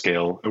pilot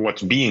scale.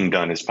 What's being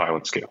done is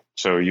pilot scale.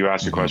 So you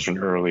asked a question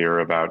earlier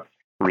about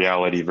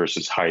reality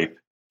versus hype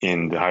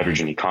in the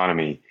hydrogen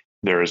economy.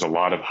 There is a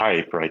lot of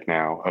hype right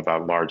now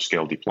about large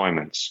scale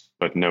deployments,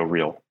 but no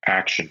real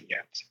action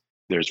yet.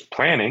 There's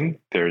planning,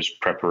 there's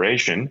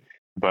preparation,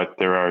 but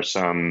there are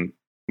some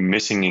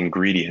missing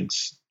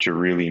ingredients to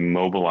really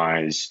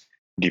mobilize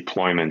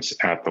deployments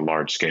at the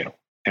large scale.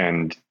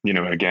 And,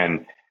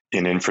 again,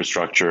 in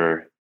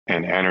infrastructure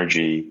and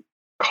energy,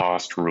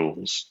 cost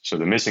rules. So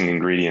the missing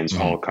ingredients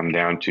all come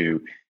down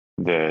to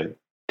the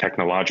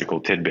technological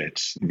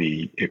tidbits,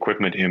 the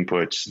equipment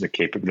inputs,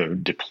 the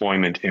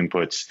deployment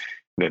inputs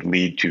that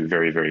lead to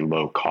very, very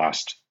low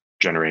cost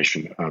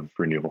generation of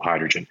renewable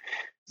hydrogen.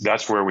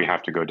 That's where we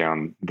have to go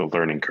down the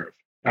learning curve.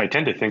 I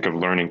tend to think of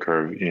learning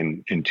curve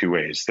in two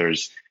ways.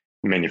 There's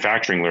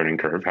manufacturing learning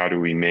curve. How do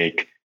we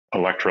make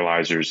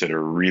electrolyzers that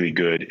are really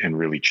good and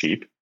really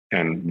cheap?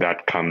 And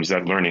that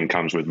learning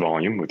comes with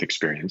volume, with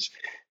experience.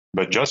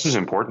 But just as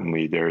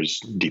importantly, there's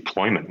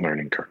deployment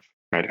learning curve,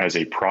 right? As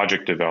a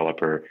project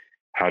developer,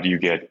 how do you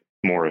get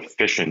more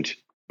efficient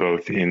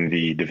both in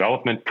the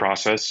development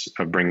process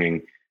of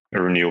bringing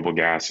a renewable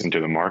gas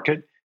into the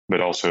market,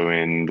 but also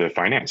in the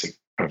financing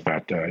of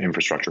that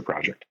infrastructure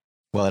project?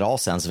 Well, it all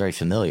sounds very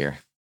familiar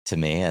to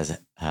me, as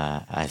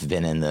I've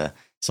been in the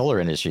solar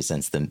industry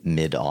since the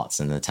mid-aughts,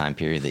 and the time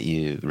period that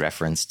you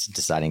referenced,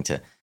 deciding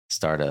to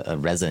start a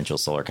residential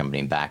solar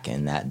company back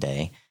in that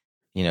day.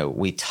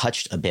 We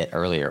touched a bit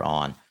earlier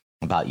on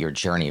about your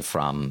journey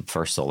from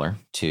First Solar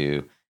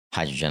to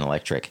Hydrogen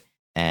Electric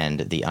and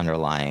the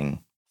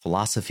underlying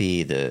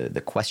philosophy,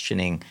 the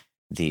questioning,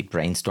 the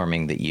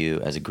brainstorming that you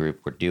as a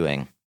group were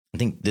doing. I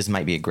think this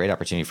might be a great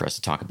opportunity for us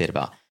to talk a bit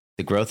about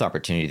the growth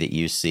opportunity that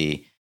you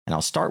see. And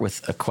I'll start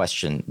with a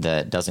question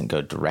that doesn't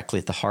go directly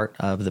at the heart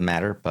of the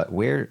matter, but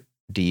where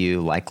do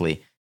you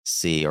likely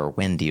see, or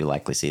when do you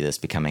likely see this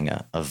becoming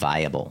a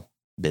viable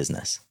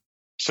business?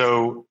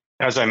 So,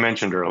 as I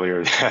mentioned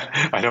earlier,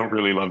 I don't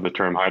really love the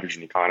term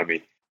hydrogen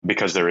economy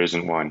because there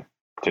isn't one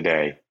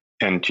today.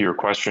 And to your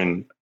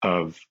question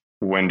of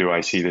when do I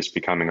see this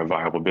becoming a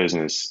viable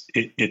business,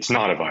 it's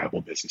not a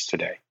viable business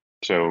today.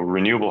 So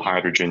renewable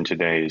hydrogen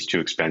today is too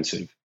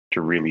expensive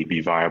to really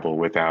be viable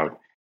without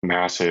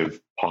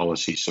massive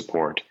policy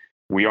support.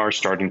 We are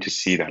starting to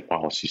see that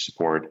policy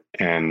support.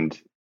 And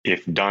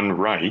if done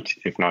right,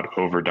 if not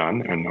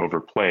overdone and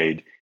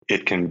overplayed,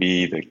 it can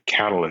be the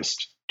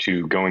catalyst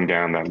to going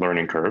down that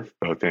learning curve,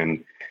 both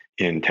in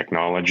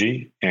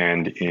technology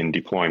and in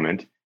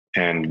deployment,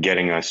 and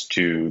getting us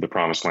to the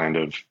promised land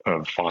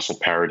of fossil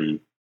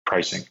parity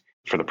pricing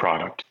for the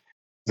product.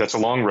 That's a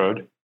long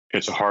road.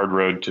 It's a hard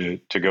road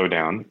to go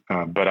down,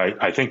 but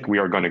I think we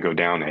are going to go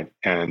down it.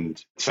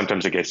 And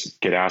sometimes I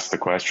get asked the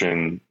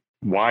question,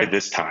 why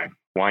this time?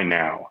 Why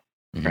now?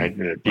 Right?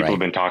 People have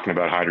been talking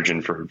about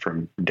hydrogen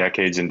for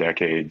decades and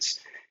decades.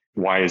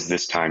 Why is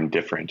this time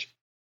different?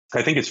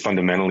 I think it's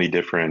fundamentally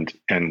different.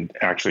 And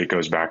actually, it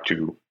goes back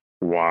to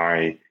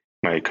why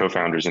my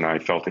co-founders and I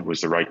felt it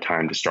was the right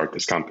time to start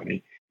this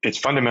company. It's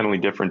fundamentally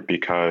different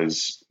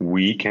because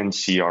we can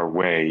see our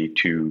way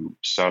to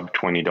sub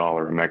 $20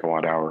 a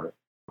megawatt hour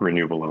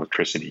renewable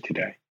electricity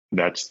today.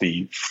 That's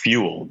the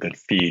fuel that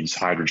feeds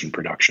hydrogen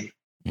production,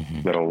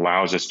 that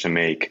allows us to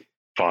make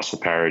fossil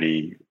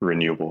parity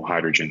renewable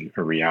hydrogen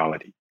a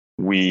reality.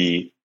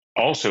 We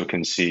also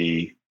can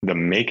see the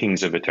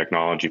makings of a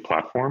technology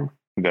platform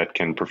that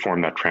can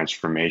perform that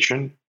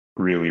transformation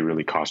really,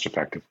 really cost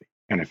effectively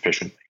and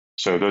efficiently.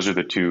 So those are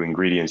the two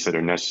ingredients that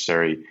are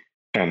necessary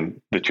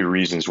and the two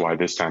reasons why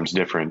this time's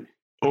different.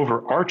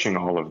 Overarching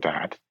all of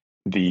that,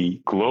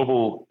 the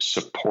global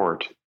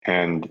support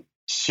and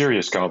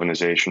serious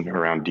galvanization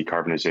around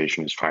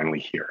decarbonization is finally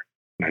here.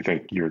 And I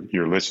think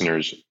your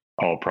listeners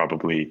all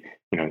probably,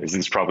 this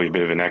is probably a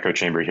bit of an echo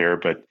chamber here,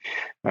 but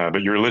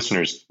your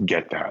listeners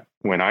get that.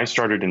 When I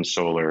started in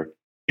solar,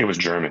 it was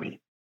Germany.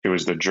 It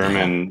was the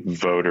German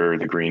voter,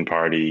 the Green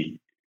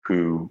Party,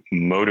 who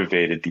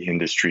motivated the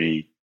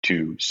industry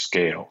to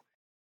scale.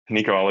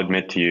 Nico, I'll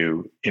admit to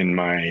you, in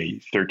my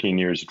 13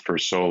 years at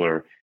First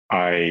Solar,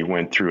 I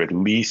went through at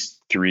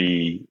least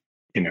 3,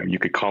 you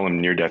could call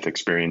them near-death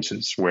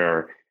experiences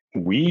where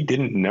we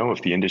didn't know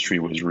if the industry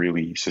was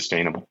really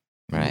sustainable.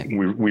 Right.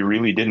 We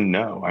really didn't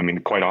know. I mean,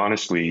 quite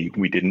honestly,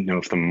 we didn't know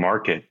if the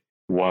market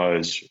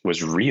was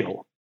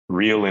real.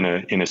 real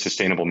in a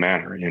sustainable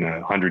manner, in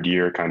a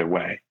 100-year kind of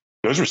way.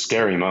 Those were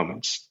scary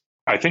moments.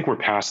 I think we're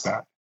past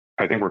that.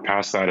 I think we're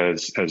past that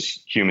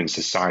as human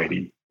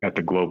society at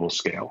the global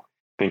scale.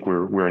 I think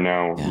we're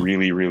now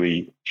really,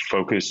 really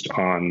focused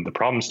on the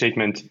problem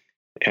statement,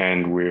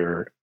 and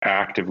we're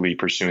actively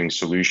pursuing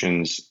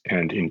solutions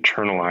and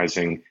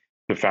internalizing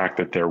the fact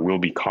that there will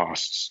be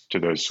costs to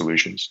those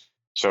solutions.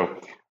 So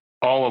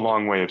all a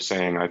long way of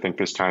saying, I think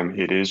this time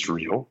it is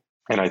real,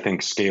 and I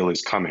think scale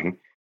is coming.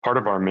 Part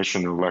of our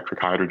mission of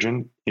electric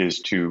hydrogen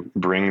is to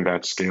bring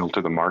that scale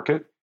to the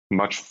market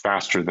much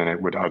faster than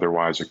it would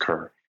otherwise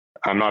occur.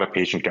 I'm not a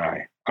patient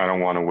guy. I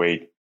don't want to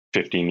wait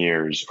 15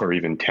 years or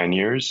even 10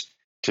 years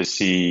to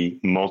see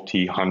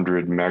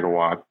multi-hundred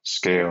megawatt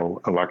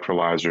scale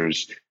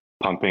electrolyzers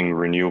pumping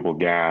renewable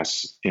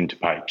gas into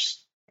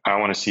pipes. I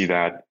want to see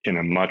that in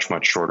a much,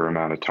 much shorter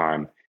amount of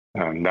time.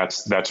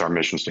 That's our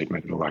mission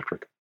statement at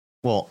Electriq.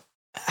 Well,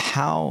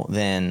 how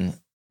then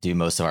do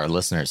most of our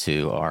listeners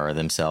who are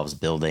themselves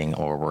building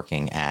or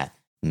working at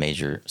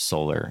major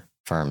solar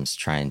firms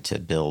trying to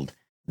build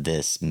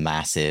this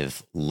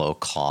massive,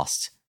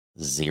 low-cost,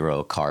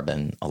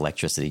 zero-carbon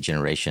electricity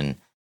generation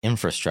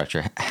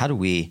infrastructure, how do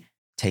we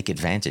take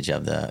advantage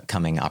of the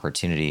coming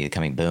opportunity, the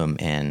coming boom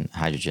in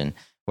hydrogen?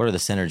 What are the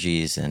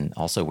synergies, and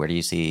also where do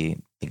you see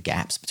the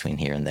gaps between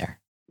here and there?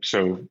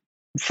 So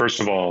first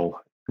of all,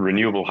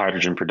 renewable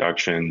hydrogen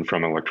production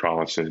from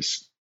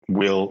electrolysis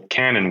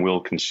can and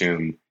will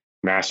consume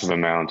massive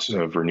amounts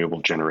of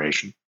renewable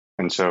generation.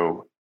 And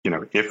so,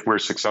 if we're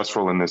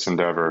successful in this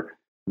endeavor,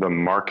 the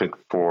market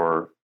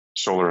for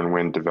solar and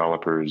wind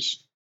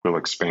developers will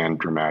expand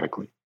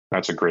dramatically.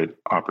 That's a great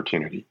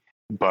opportunity.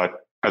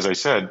 But as I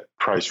said,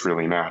 price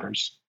really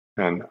matters.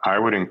 And I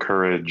would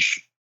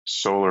encourage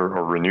solar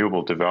or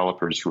renewable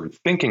developers who are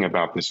thinking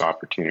about this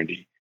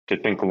opportunity to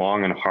think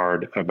long and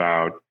hard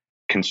about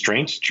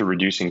constraints to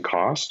reducing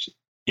cost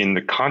in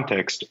the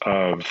context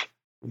of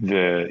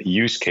the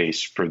use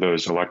case for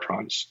those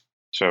electrons.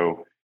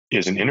 So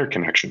is an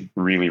interconnection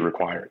really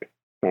required?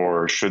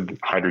 Or should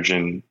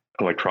hydrogen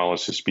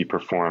electrolysis be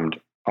performed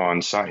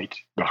on site,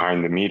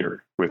 behind the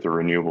meter, with a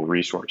renewable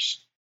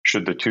resource?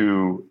 Should the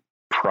two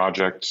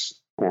projects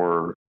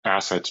or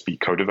assets be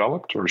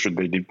co-developed, or should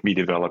they be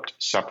developed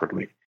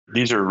separately?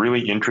 These are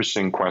really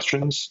interesting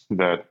questions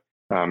that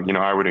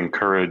I would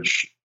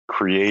encourage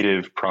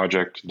creative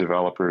project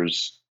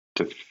developers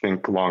to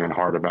think long and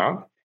hard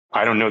about.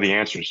 I don't know the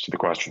answers to the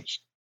questions,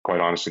 quite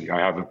honestly.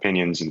 I have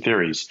opinions and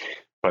theories,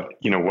 but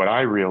what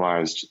I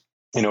realized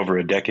in over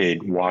a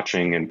decade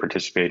watching and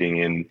participating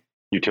in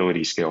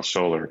utility scale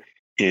solar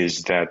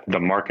is that the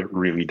market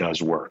really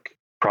does work.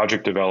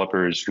 Project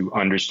developers who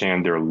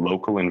understand their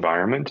local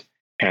environment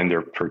and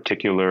their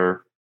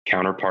particular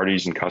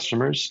counterparties and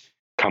customers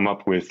come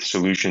up with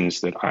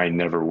solutions that I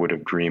never would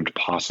have dreamed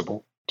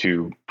possible,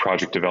 to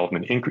project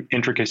development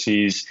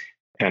intricacies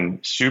and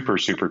super,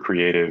 super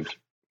creative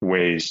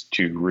ways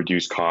to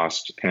reduce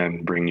cost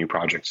and bring new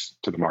projects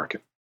to the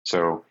market.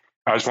 So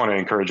I just want to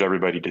encourage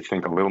everybody to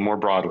think a little more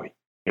broadly.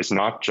 It's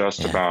not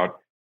just about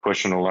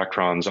pushing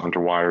electrons onto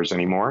wires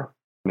anymore.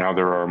 Now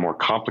there are more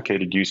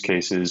complicated use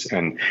cases,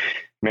 and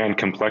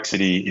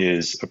complexity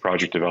is a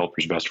project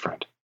developer's best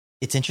friend.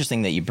 It's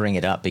interesting that you bring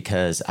it up,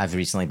 because I've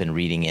recently been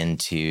reading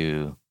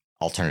into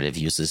alternative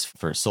uses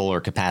for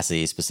solar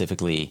capacity,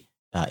 specifically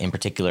in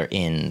particular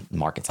in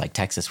markets like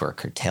Texas, where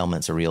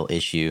curtailment's a real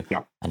issue.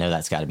 Yeah. I know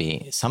that's got to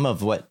be some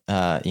of what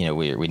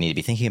we need to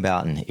be thinking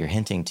about and you're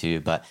hinting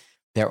to, but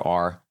there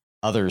are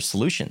other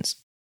solutions,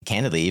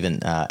 candidly,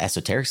 even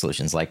esoteric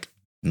solutions like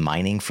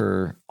mining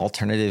for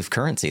alternative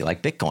currency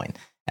like Bitcoin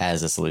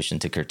as a solution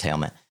to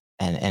curtailment.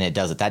 And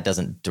that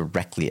doesn't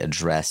directly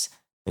address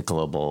the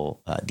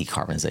global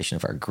decarbonization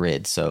of our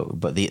grid. So,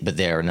 but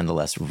there are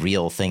nonetheless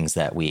real things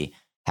that we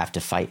have to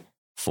fight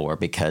for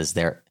because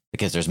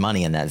there's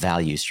money in that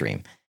value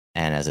stream.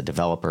 And as a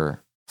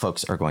developer,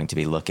 folks are going to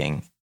be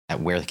looking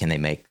at where can they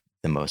make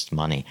the most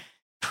money.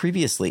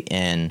 Previously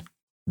in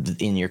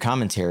your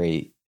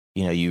commentary,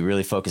 you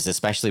really focused,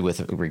 especially with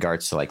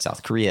regards to like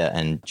South Korea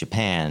and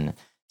Japan,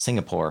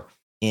 Singapore,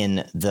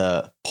 in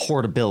the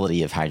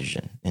portability of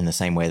hydrogen in the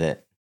same way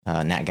that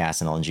nat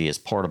gas and LNG is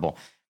portable.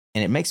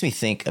 And it makes me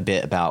think a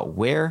bit about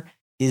where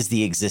is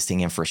the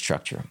existing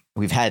infrastructure.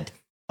 We've had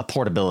a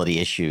portability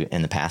issue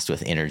in the past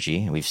with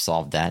energy. We've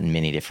solved that in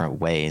many different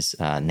ways,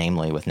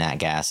 namely with nat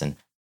gas and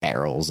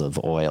barrels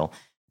of oil.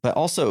 But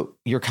also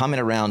your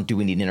comment around do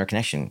we need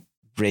interconnection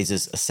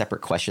raises a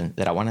separate question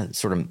that I want to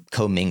sort of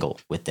commingle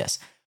with this.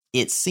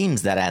 It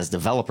seems that as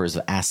developers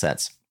of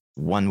assets,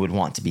 one would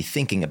want to be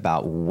thinking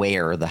about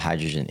where the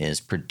hydrogen is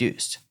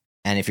produced.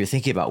 And if you're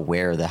thinking about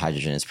where the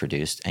hydrogen is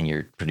produced and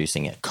you're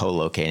producing it,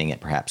 co-locating it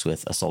perhaps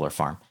with a solar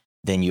farm,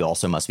 then you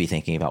also must be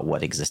thinking about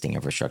what existing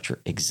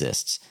infrastructure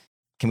exists.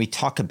 Can we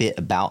talk a bit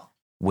about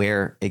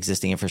where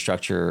existing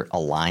infrastructure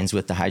aligns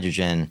with the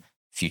hydrogen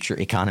future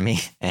economy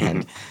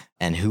and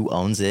who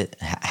owns it,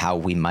 how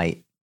we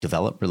might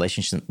develop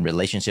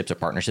relationships or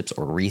partnerships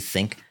or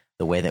rethink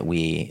the way that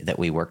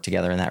we work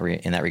together in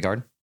that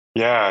regard?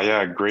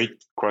 Yeah,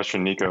 great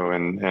question, Nico,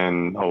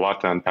 and a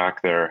lot to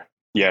unpack there.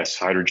 Yes,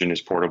 hydrogen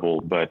is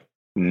portable, but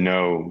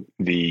no,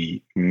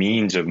 the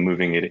means of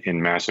moving it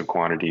in massive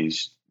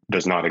quantities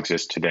does not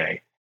exist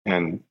today.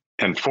 And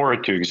for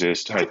it to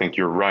exist, I think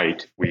you're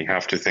right. We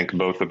have to think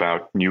both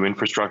about new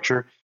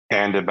infrastructure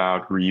and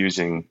about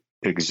reusing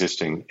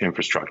existing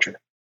infrastructure.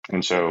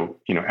 And so,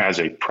 as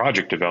a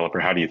project developer,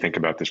 how do you think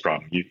about this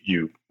problem?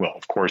 Well,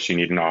 of course, you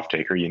need an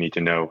off-taker. You need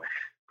to know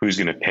who's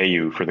going to pay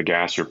you for the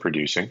gas you're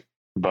producing,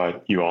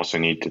 but you also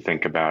need to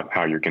think about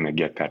how you're going to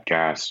get that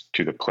gas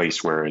to the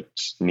place where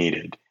it's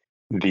needed.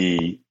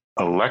 The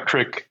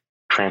electric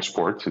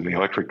transport, so the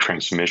electric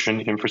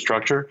transmission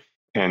infrastructure,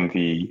 and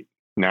the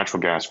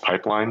natural gas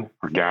pipeline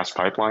or gas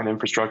pipeline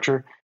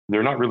infrastructure,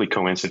 they're not really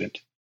coincident.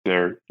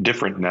 They're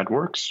different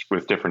networks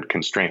with different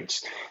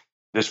constraints.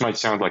 This might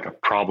sound like a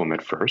problem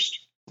at first,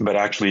 but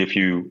actually, if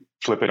you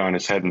flip it on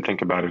its head and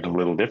think about it a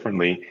little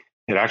differently,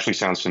 it actually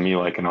sounds to me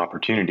like an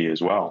opportunity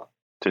as well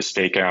to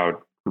stake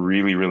out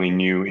really, really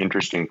new,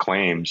 interesting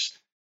claims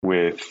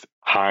with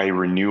high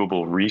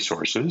renewable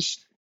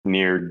resources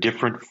near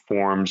different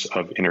forms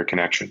of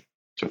interconnection.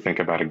 So think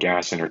about a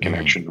gas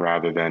interconnection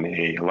rather than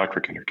a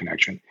electric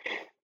interconnection.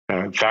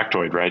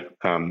 Factoid, right?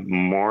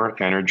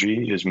 More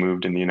energy is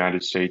moved in the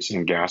United States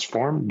in gas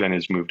form than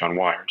is moved on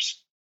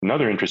wires.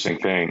 Another interesting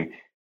thing,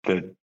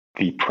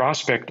 the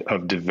prospect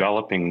of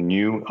developing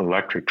new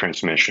electric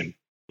transmission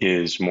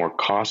is more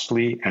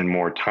costly and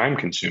more time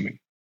consuming,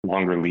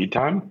 longer lead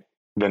time,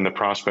 than the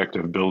prospect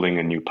of building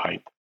a new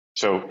pipe.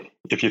 So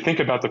if you think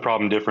about the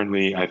problem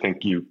differently, I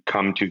think you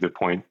come to the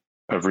point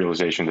of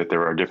realization that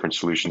there are different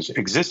solutions,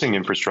 existing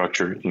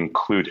infrastructure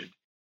included.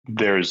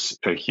 There's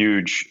a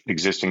huge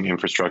existing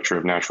infrastructure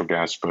of natural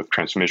gas, both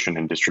transmission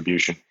and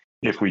distribution.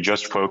 If we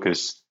just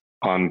focus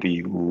on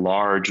the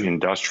large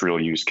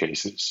industrial use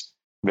cases,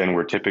 then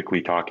we're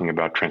typically talking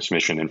about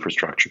transmission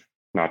infrastructure,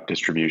 not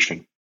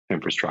distribution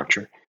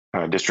infrastructure.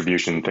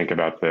 Distribution, think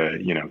about the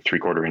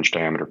 3/4 inch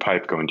diameter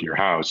pipe going to your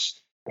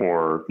house,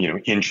 or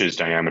inches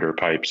diameter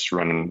pipes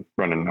running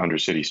under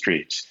city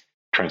streets.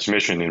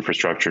 Transmission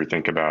infrastructure,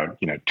 think about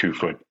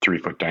 2-foot,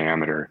 3-foot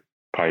diameter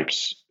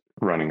pipes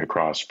running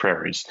across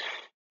prairies.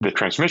 The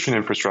transmission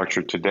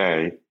infrastructure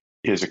today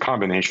is a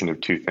combination of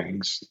two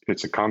things.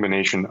 It's a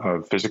combination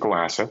of physical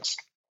assets,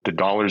 the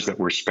dollars that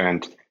were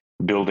spent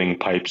building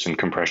pipes and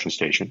compression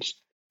stations,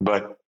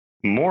 but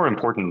more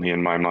importantly,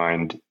 in my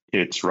mind,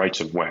 it's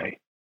rights of way.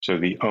 So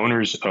the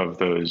owners of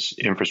those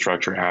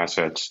infrastructure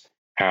assets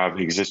have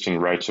existing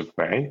rights of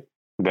way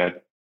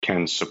that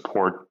can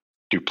support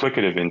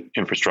duplicative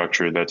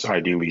infrastructure that's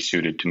ideally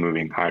suited to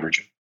moving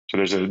hydrogen. So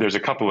there's a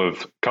couple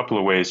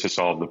of ways to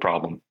solve the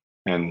problem,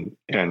 and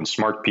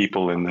smart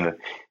people in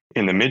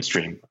the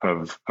midstream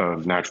of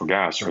natural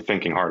gas are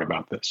thinking hard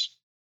about this.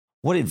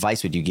 What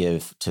advice would you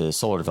give to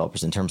solar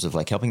developers in terms of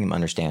like helping them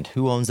understand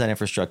who owns that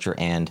infrastructure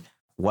and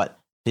what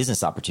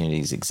business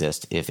opportunities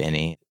exist, if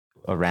any,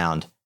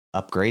 around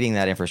upgrading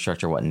that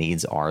infrastructure? What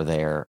needs are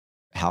there?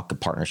 How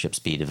could partnerships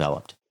be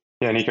developed?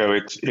 Yeah, Nico,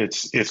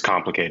 it's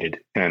complicated,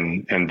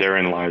 and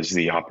therein lies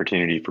the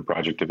opportunity for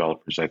project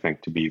developers, I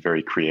think, to be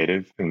very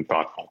creative and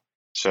thoughtful.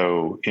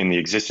 So in the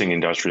existing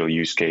industrial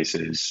use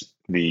cases,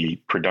 the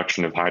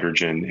production of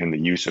hydrogen and the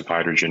use of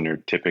hydrogen are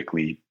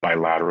typically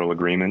bilateral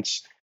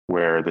agreements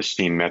where the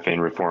steam methane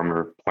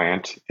reformer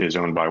plant is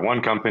owned by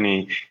one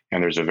company,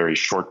 and there's a very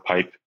short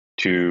pipe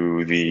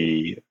to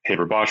the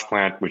Haber-Bosch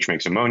plant, which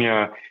makes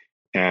ammonia,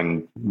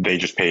 and they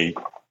just pay,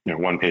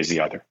 one pays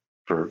the other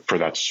for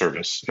that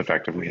service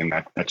effectively in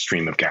that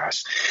stream of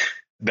gas.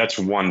 That's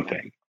one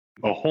thing.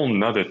 A whole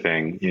nother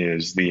thing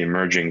is the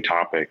emerging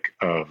topic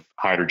of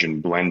hydrogen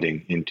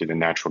blending into the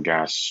natural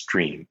gas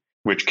stream,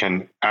 which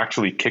can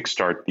actually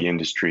kickstart the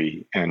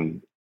industry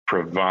and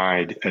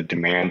provide a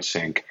demand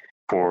sink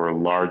for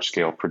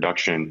large-scale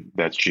production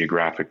that's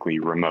geographically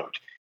remote.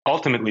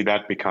 Ultimately,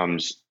 that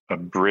becomes a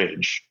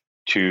bridge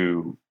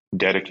to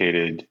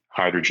dedicated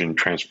hydrogen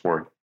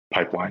transport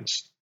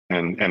pipelines.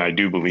 And I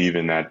do believe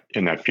in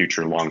that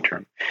future long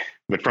term.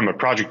 But from a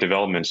project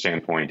development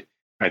standpoint,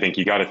 I think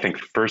you got to think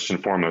first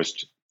and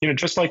foremost,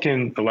 just like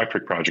in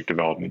electric project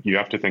development, you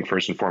have to think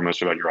first and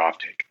foremost about your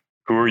offtake.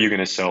 Who are you going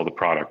to sell the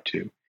product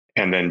to?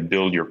 And then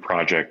build your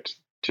project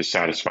to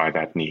satisfy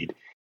that need.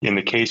 In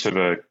the case of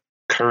a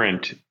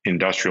current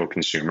industrial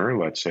consumer,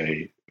 let's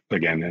say,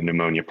 again, an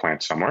ammonia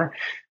plant somewhere,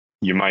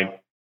 you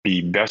might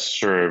be best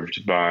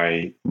served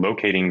by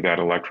locating that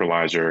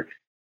electrolyzer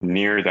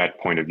near that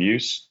point of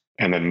use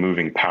and then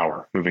moving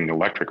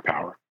electric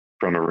power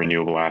from a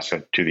renewable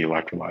asset to the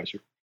electrolyzer.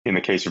 In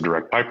the case of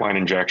direct pipeline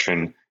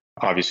injection,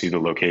 obviously the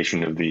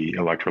location of the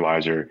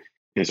electrolyzer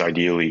is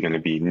ideally going to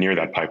be near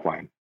that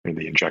pipeline or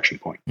the injection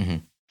point. Mm-hmm.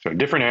 So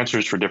different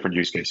answers for different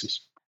use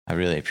cases. I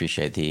really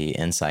appreciate the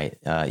insight.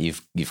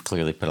 You've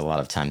clearly put a lot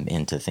of time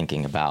into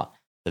thinking about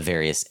the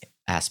various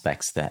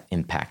aspects that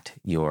impact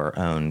your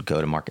own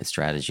go-to-market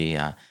strategy.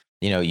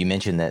 You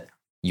mentioned that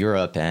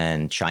Europe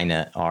and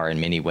China are in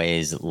many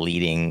ways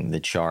leading the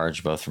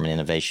charge, both from an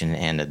innovation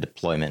and a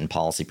deployment and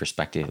policy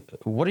perspective.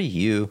 What are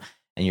you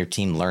and your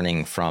team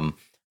learning from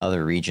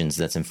other regions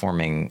that's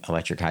informing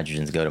electric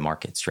hydrogen's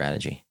go-to-market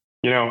strategy?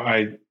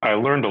 I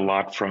learned a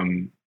lot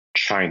from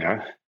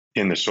China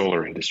in the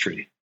solar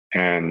industry,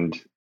 and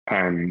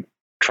I'm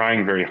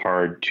trying very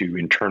hard to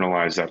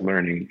internalize that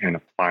learning and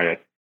apply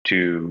it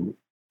to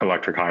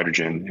electric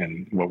hydrogen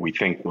and what we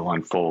think will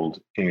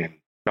unfold in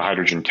the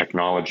hydrogen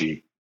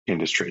technology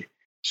industry.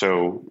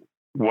 So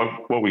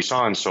what we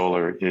saw in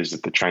solar is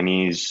that the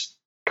Chinese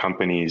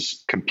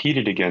companies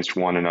competed against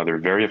one another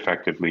very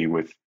effectively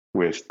with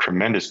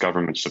tremendous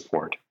government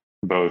support,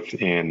 both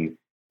in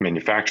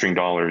manufacturing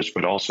dollars,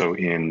 but also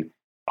in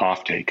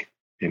offtake,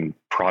 in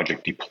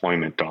project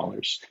deployment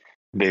dollars.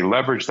 They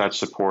leveraged that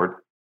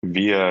support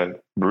via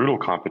brutal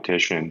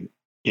competition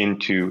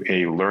into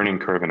a learning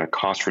curve and a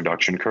cost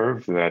reduction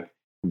curve that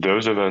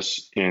those of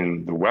us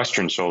in the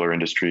Western solar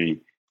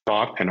industry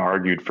thought and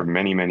argued for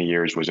many, many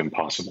years was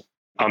impossible.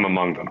 I'm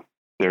among them.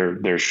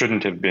 There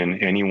shouldn't have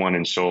been anyone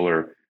in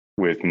solar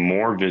with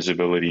more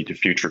visibility to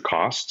future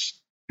costs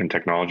and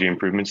technology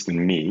improvements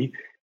than me,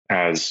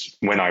 as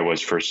when I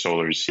was First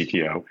Solar's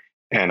CTO,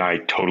 and I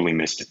totally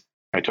missed it.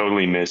 I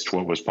totally missed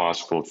what was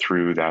possible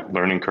through that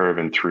learning curve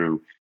and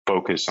through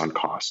focus on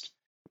cost.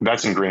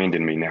 That's ingrained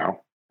in me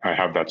now. I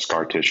have that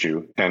scar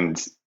tissue.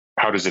 And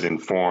how does it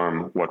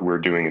inform what we're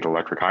doing at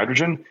Electric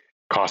Hydrogen?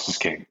 Cost is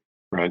king,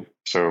 right?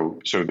 So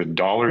the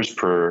dollars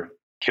per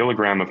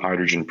kilogram of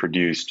hydrogen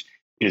produced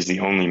is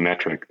the only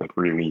metric that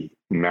really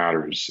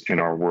matters in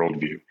our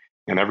worldview.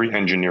 And every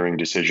engineering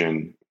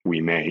decision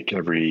we make,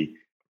 every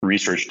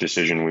research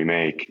decision we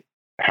make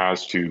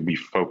has to be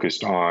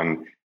focused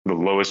on the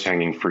lowest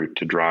hanging fruit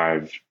to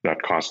drive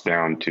that cost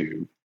down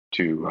to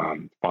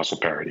fossil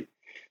parity.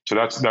 So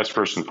that's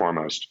first and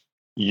foremost.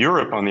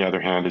 Europe, on the other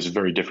hand, is a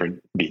very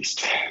different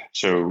beast.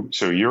 So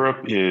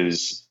Europe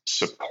is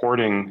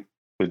supporting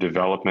the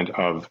development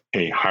of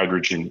a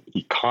hydrogen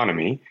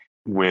economy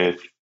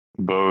with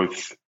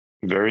both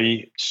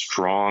very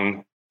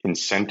strong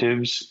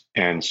incentives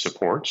and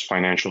supports,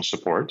 financial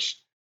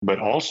supports, but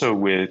also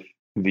with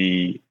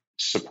the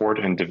support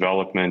and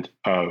development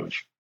of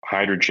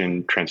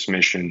hydrogen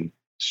transmission,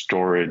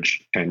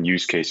 storage, and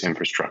use case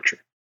infrastructure.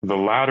 The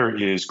latter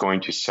is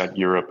going to set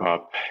Europe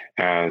up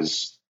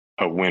as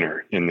a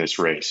winner in this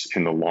race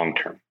in the long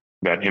term.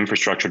 That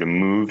infrastructure to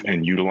move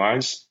and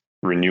utilize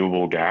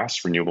renewable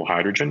gas, renewable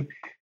hydrogen,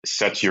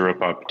 sets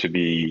Europe up to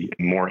be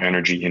more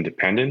energy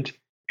independent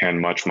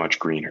and much, much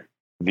greener.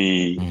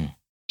 The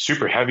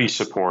super heavy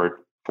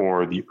support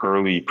for the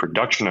early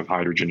production of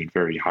hydrogen at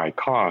very high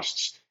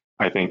costs,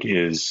 I think,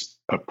 is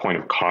a point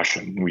of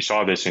caution. We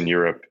saw this in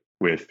Europe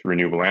with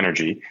renewable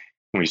energy.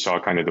 We saw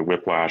kind of the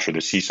whiplash or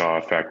the seesaw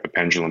effect, the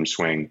pendulum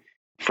swing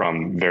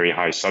from very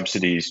high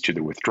subsidies to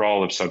the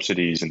withdrawal of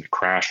subsidies and the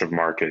crash of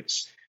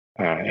markets,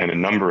 and a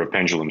number of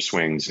pendulum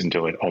swings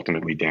until it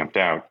ultimately damped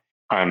out.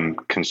 I'm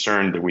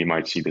concerned that we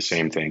might see the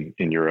same thing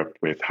in Europe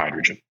with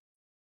hydrogen.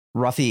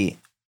 Rafi,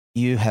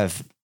 you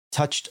have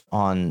touched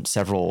on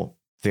several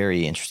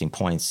very interesting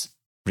points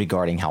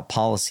regarding how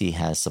policy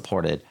has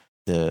supported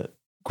the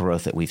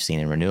growth that we've seen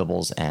in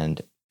renewables,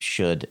 and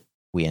should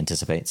we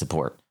anticipate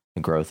support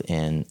the growth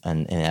in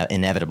an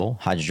inevitable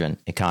hydrogen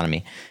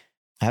economy.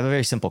 I have a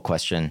very simple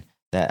question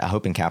that I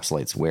hope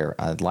encapsulates where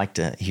I'd like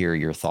to hear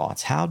your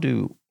thoughts. How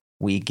do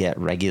we get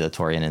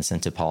regulatory and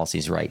incentive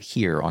policies right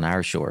here on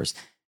our shores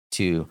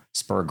to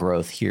spur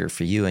growth here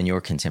for you and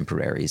your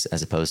contemporaries,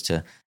 as opposed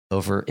to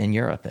over in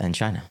Europe and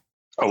China?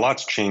 A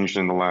lot's changed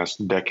in the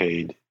last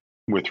decade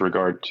with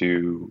regard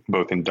to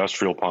both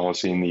industrial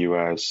policy in the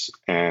US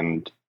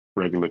and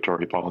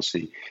regulatory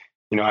policy.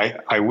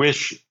 I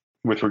wish,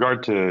 with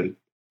regard to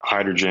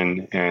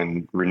hydrogen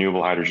and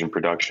renewable hydrogen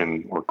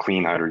production or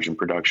clean hydrogen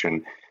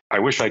production, I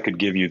wish I could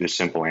give you the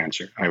simple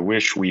answer. I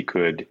wish we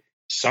could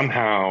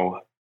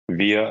somehow,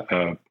 via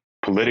a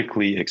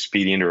politically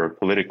expedient or a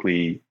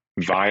politically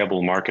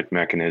viable market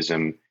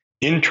mechanism,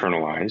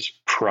 internalize,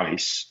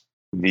 price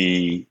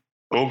the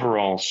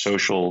overall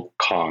social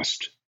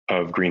cost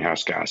of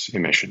greenhouse gas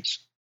emissions.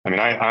 I mean,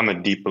 I'm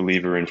a deep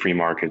believer in free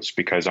markets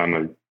because I'm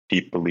a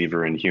deep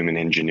believer in human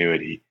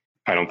ingenuity.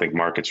 I don't think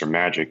markets are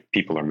magic.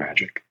 People are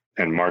magic.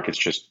 And markets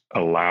just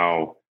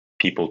allow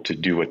people to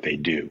do what they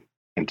do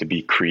and to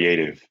be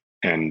creative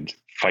and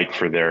fight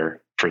for their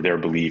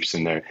beliefs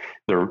and their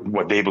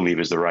what they believe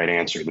is the right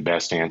answer, the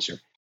best answer,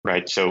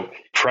 right? So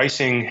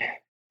pricing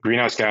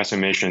greenhouse gas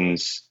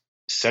emissions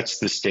sets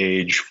the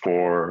stage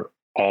for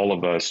all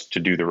of us to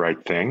do the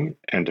right thing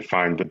and to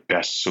find the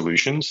best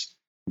solutions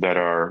that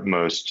are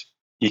most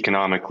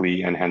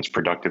economically and hence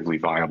productively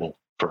viable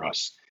for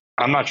us.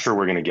 I'm not sure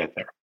we're going to get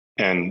there.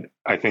 And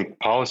I think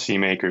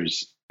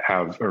policymakers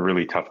have a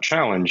really tough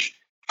challenge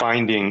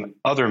finding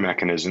other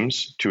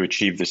mechanisms to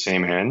achieve the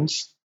same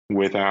ends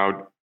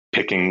without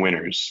picking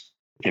winners,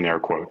 in air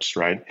quotes,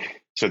 right?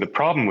 So the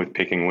problem with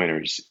picking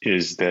winners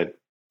is that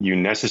you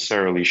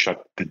necessarily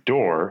shut the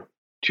door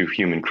to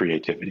human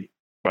creativity.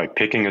 By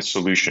picking a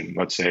solution,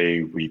 let's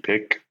say we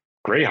pick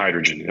gray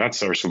hydrogen,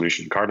 that's our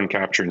solution, carbon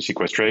capture and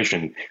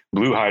sequestration.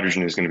 Blue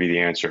hydrogen is going to be the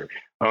answer.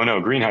 Oh no,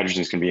 green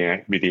hydrogen is going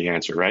to be the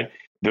answer, right?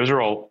 those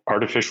are all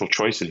artificial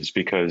choices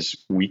because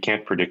we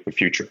can't predict the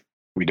future.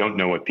 We don't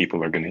know what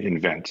people are going to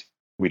invent.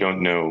 We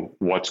don't know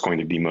what's going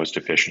to be most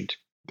efficient.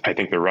 I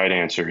think the right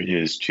answer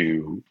is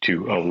to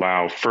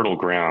allow fertile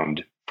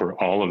ground for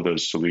all of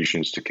those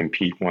solutions to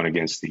compete one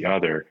against the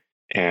other,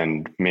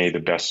 and may the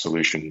best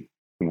solution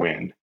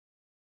win.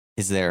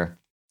 Is there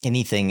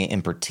anything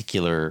in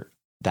particular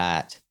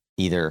that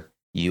either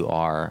you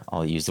are,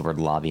 I'll use the word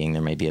lobbying,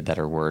 there may be a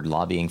better word,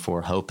 lobbying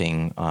for,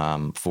 hoping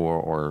for,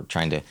 or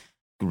trying to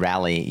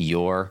rally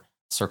your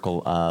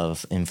circle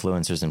of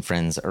influencers and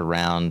friends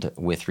around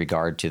with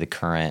regard to the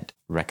current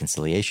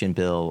reconciliation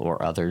bill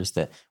or others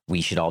that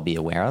we should all be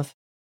aware of?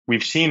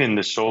 We've seen in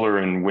the solar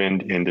and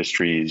wind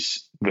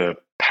industries the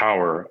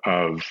power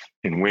of,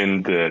 in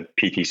wind, the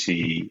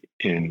PTC,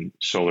 in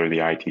solar, the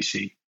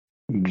ITC.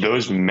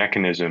 Those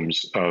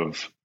mechanisms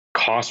of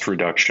cost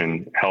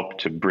reduction help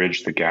to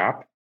bridge the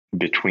gap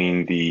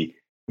between the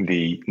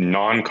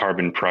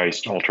non-carbon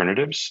priced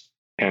alternatives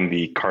and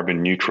the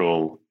carbon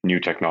neutral new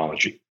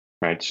technology,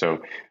 right?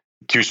 So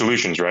two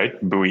solutions, right?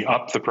 Buoy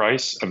up the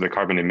price of the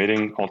carbon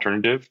emitting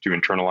alternative to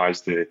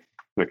internalize the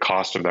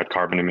cost of that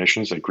carbon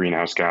emissions, that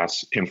greenhouse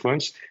gas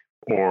influence,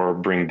 or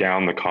bring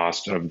down the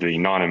cost of the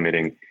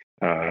non-emitting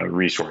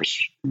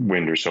resource,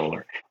 wind or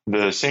solar.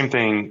 The same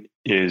thing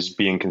is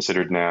being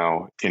considered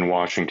now in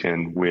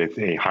Washington with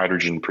a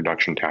hydrogen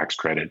production tax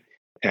credit.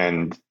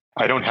 And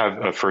I don't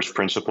have a first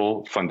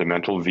principle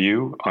fundamental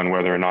view on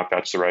whether or not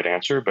that's the right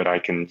answer, but I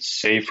can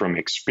say from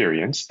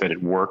experience that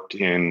it worked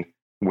in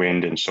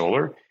wind and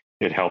solar.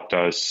 It helped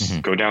us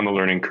go down the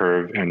learning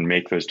curve and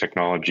make those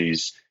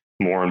technologies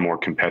more and more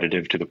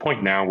competitive to the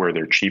point now where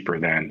they're cheaper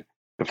than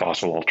the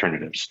fossil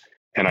alternatives.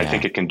 And I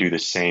think it can do the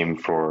same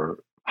for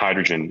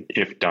hydrogen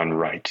if done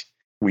right.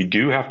 We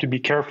do have to be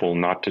careful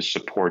not to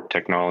support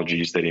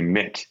technologies that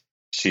emit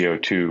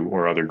CO2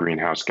 or other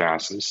greenhouse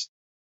gases.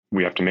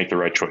 We have to make the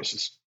right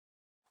choices.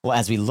 Well,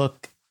 as we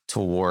look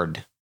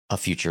toward a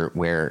future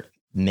where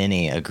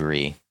many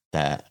agree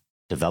that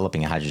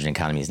developing a hydrogen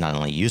economy is not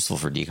only useful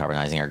for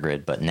decarbonizing our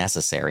grid, but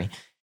necessary,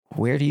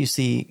 where do you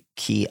see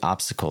key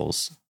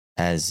obstacles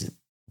as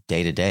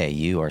day to day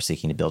you are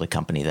seeking to build a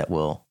company that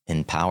will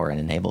empower and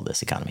enable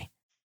this economy?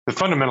 The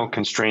fundamental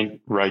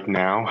constraint right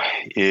now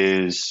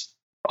is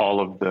all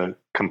of the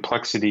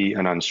complexity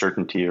and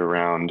uncertainty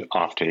around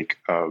offtake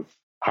of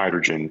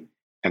hydrogen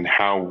and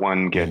how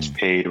one gets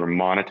paid or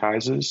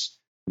monetizes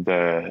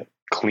the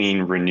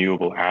clean,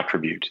 renewable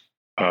attribute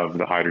of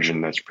the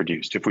hydrogen that's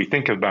produced. If we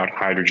think about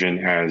hydrogen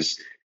as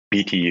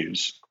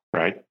BTUs,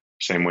 right?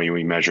 Same way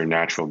we measure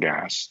natural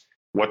gas.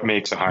 What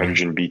makes a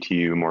hydrogen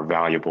BTU more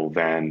valuable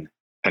than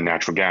a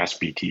natural gas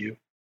BTU,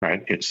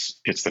 right? It's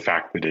the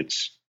fact that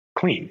it's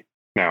clean.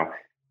 Now,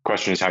 the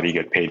question is, how do you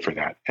get paid for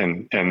that?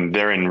 And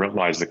therein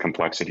lies the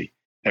complexity.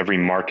 Every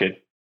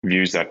market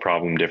views that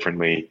problem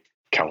differently.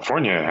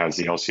 California has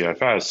the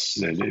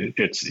LCFS.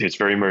 It's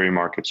very, very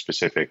market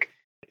specific.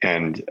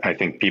 And I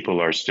think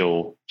people are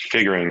still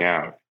figuring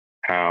out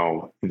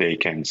how they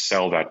can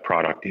sell that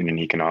product in an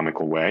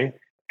economical way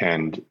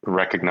and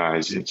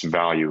recognize its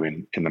value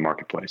in the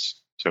marketplace.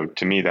 So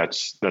to me,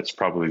 that's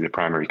probably the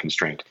primary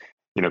constraint.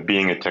 You know,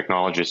 being a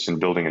technologist and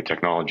building a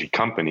technology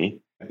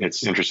company,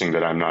 it's interesting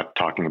that I'm not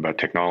talking about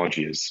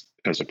technology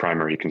as a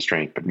primary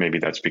constraint, but maybe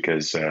that's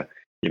because,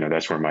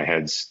 that's where my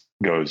head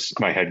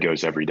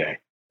goes every day.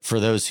 For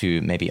those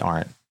who maybe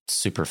aren't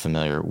super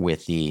familiar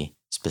with the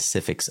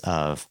specifics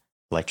of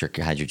electric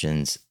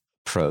hydrogen's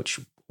approach,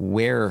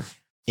 where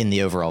in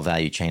the overall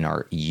value chain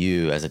are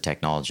you as a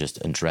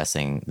technologist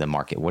addressing the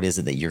market? What is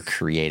it that you're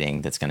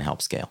creating that's going to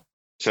help scale?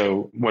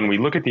 So when we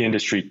look at the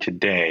industry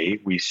today,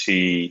 we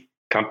see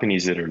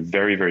companies that are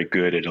very, very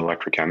good at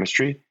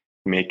electrochemistry,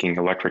 making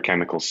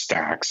electrochemical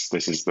stacks.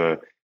 This is the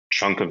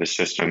chunk of the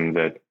system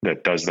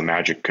that does the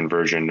magic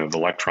conversion of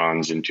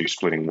electrons into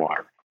splitting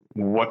water.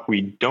 What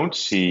we don't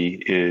see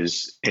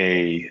is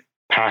a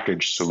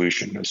packaged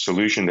solution, a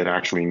solution that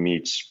actually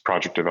meets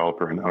project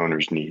developer and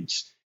owners'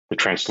 needs. The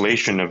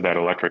translation of that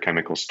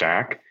electrochemical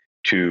stack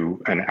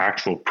to an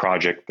actual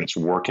project that's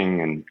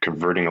working and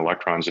converting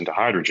electrons into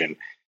hydrogen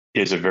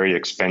is a very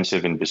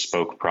expensive and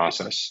bespoke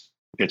process.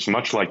 It's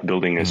much like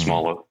building a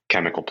small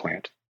chemical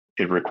plant.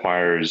 It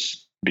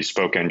requires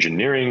bespoke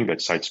engineering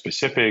that's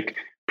site-specific,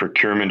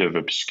 procurement of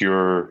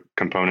obscure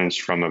components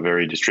from a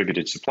very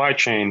distributed supply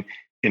chain,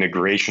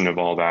 integration of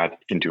all that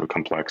into a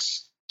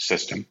complex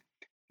system.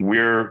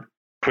 We're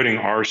putting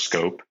our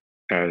scope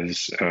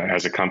as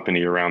a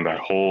company around that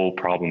whole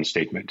problem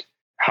statement.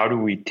 How do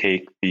we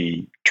take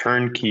the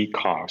turnkey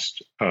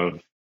cost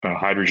of a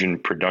hydrogen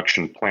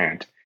production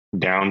plant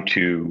down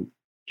to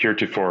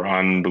heretofore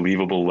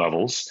unbelievable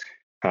levels,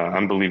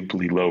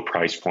 unbelievably low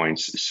price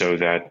points, so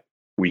that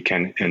we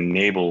can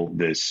enable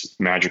this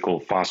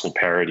magical fossil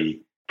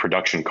parity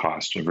production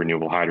cost of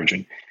renewable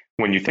hydrogen?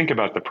 When you think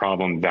about the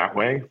problem that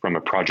way, from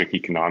a project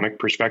economic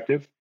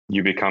perspective,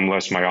 you become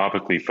less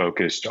myopically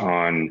focused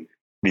on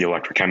the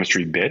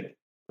electrochemistry bit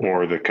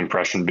or the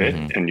compression bit,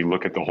 and you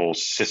look at the whole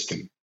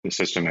system, the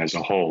system as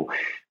a whole,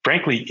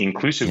 frankly,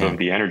 inclusive of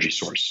the energy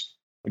source.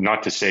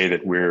 Not to say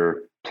that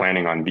we're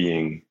planning on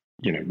being,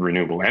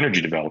 renewable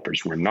energy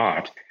developers. We're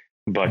not,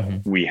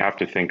 but we have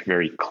to think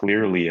very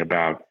clearly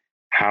about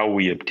how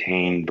we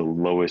obtain the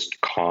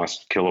lowest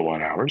cost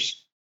kilowatt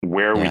hours,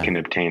 where we can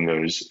obtain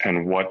those,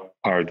 and what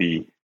are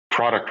the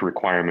product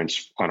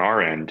requirements on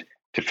our end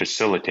to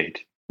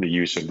facilitate the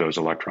use of those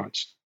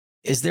electrons.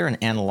 Is there an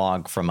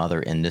analog from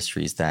other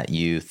industries that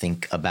you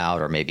think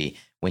about, or maybe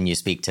when you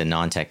speak to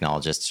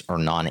non-technologists or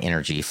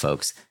non-energy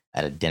folks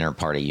at a dinner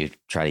party, you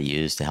try to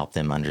use to help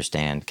them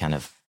understand kind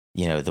of,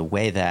 the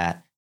way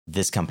that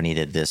this company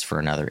did this for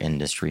another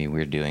industry,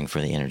 we're doing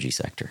for the energy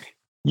sector?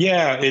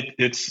 Yeah,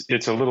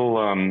 it's a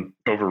little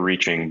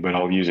overreaching, but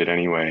I'll use it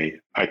anyway.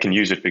 I can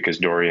use it because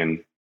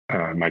Dorian,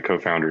 my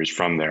co-founder, is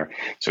from there.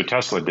 So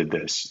Tesla did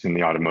this in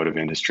the automotive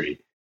industry.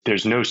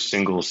 There's no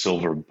single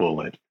silver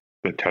bullet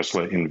that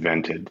Tesla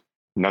invented.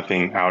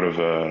 Nothing out of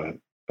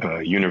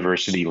a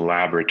university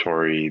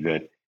laboratory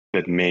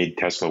that made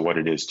Tesla what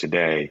it is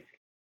today,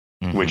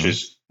 which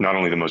is not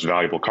only the most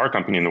valuable car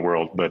company in the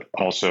world, but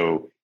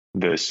also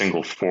the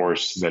single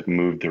force that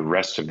moved the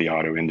rest of the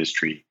auto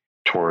industry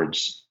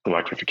towards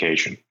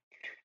electrification.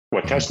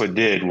 What Tesla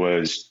did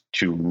was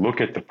to look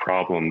at the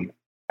problem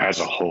as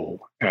a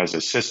whole, as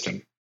a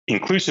system,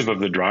 inclusive of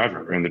the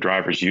driver and the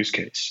driver's use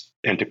case,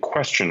 and to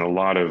question a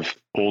lot of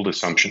old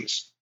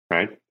assumptions,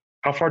 right?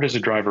 How far does a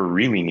driver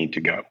really need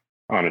to go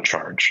on a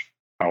charge?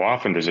 How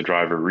often does a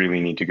driver really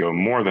need to go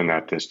more than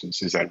that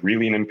distance? Is that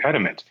really an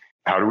impediment?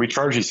 How do we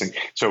charge these things?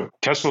 So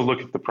Tesla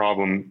looked at the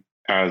problem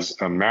as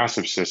a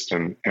massive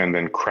system and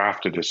then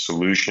crafted a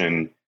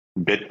solution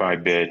bit by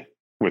bit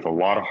with a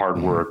lot of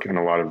hard work and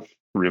a lot of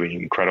really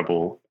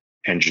incredible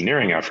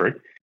engineering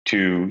effort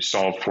to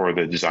solve for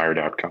the desired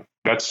outcome.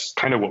 That's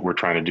kind of what we're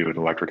trying to do with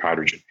electric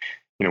hydrogen.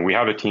 We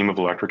have a team of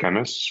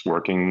electrochemists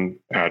working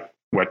at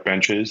wet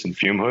benches and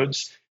fume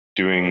hoods,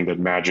 doing the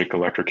magic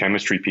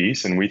electrochemistry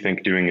piece, and we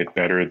think doing it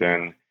better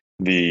than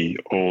the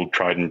old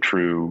tried and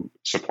true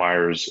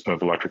suppliers of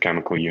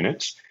electrochemical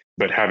units.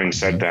 But having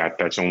said that,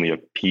 that's only a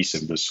piece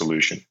of the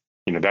solution.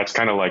 That's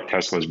kind of like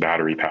Tesla's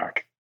battery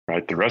pack,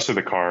 right? The rest of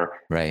the car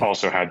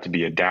also had to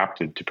be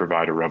adapted to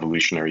provide a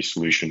revolutionary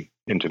solution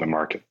into the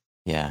market.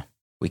 Yeah.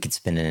 We could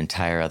spend an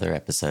entire other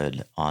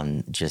episode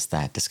on just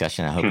that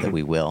discussion. I hope that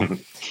we will.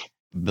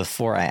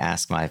 Before I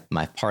ask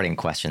my parting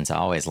questions, I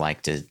always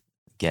like to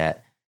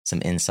get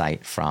some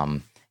insight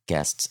from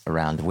guests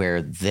around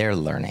where they're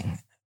learning.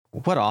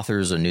 What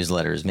authors or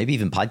newsletters, maybe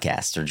even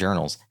podcasts or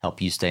journals,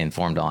 help you stay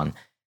informed on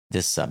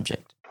this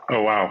subject?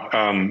 Oh, wow.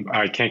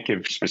 I can't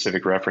give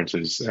specific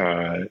references.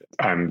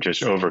 I'm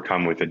just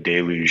overcome with a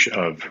deluge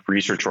of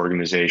research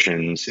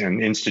organizations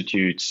and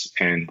institutes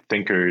and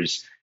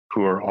thinkers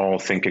who are all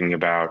thinking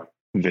about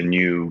the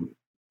new,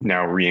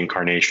 now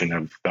reincarnation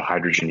of the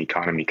hydrogen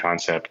economy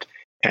concept.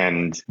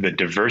 And the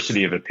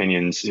diversity of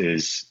opinions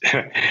is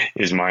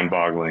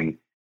mind-boggling.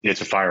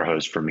 It's a fire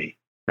hose for me,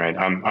 right?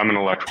 I'm an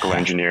electrical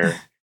engineer.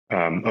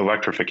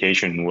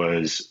 Electrification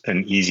was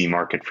an easy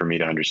market for me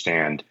to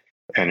understand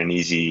and an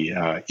easy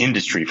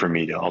industry for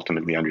me to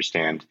ultimately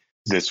understand.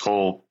 This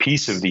whole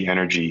piece of the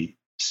energy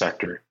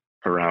sector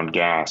around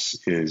gas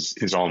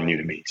is all new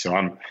to me. So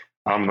I'm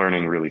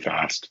learning really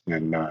fast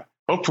and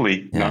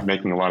hopefully not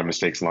making a lot of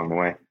mistakes along the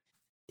way.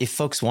 If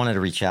folks wanted to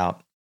reach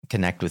out,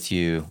 connect with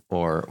you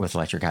or with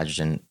Electric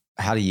Hydrogen,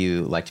 how do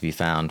you like to be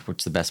found?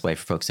 What's the best way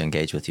for folks to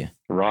engage with you?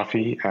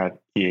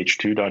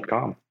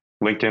 Rafi@eh2.com.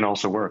 LinkedIn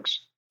also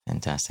works.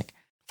 Fantastic.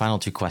 Final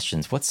two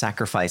questions. What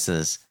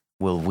sacrifices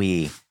will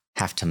we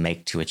have to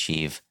make to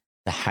achieve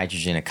the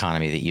hydrogen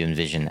economy that you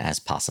envision as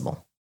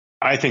possible?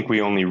 I think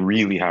we only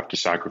really have to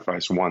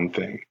sacrifice one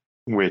thing,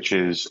 which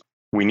is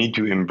we need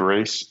to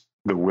embrace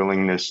the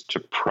willingness to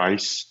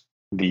price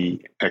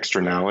the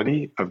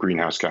externality of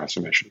greenhouse gas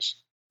emissions.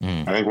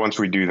 I think once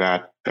we do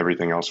that,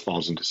 everything else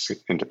falls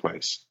into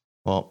place.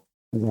 Well,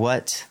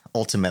 what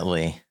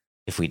ultimately,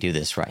 if we do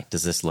this right,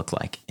 does this look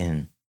like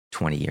in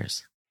 20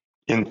 years?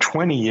 In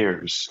 20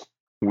 years,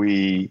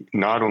 we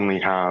not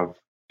only have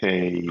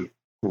a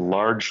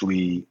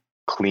largely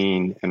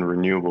clean and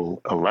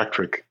renewable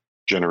electric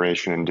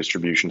generation and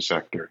distribution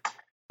sector,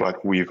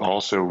 but we've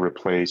also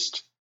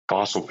replaced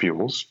fossil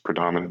fuels,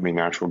 predominantly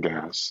natural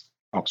gas,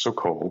 also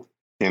coal,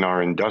 in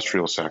our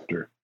industrial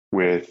sector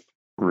with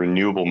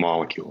renewable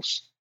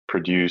molecules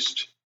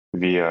produced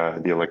via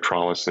the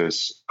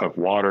electrolysis of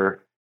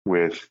water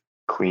with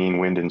clean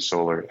wind and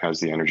solar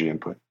as the energy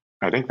input.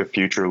 I think the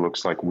future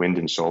looks like wind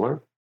and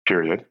solar,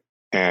 period.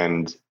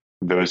 And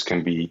those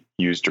can be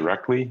used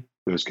directly,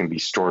 those can be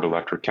stored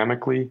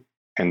electrochemically,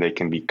 and they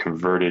can be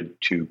converted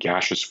to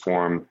gaseous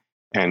form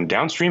and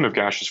downstream of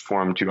gaseous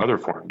form to other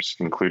forms,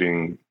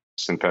 including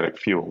synthetic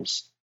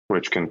fuels,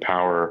 which can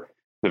power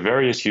the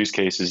various use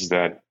cases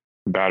that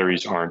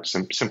batteries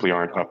simply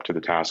aren't up to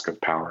the task of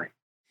powering.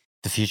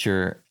 The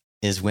future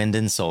is wind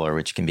and solar,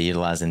 which can be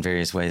utilized in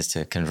various ways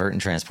to convert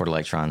and transport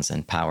electrons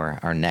and power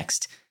our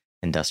next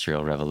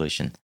industrial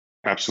revolution.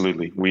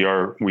 Absolutely. We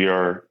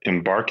are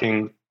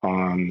embarking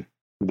on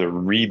the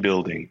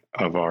rebuilding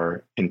of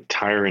our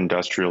entire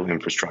industrial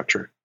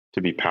infrastructure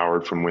to be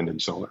powered from wind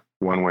and solar,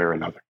 one way or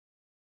another.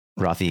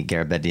 Rafi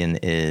Garabedian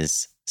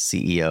is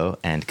CEO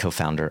and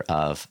co-founder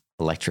of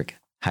Electric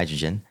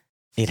Hydrogen.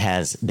 It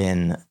has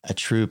been a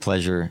true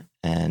pleasure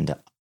and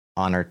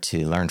honor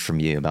to learn from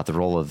you about the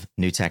role of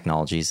new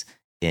technologies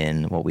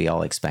in what we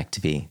all expect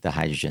to be the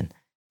hydrogen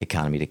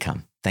economy to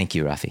come. Thank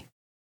you, Rafi.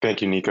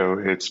 Thank you, Nico.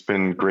 It's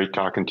been great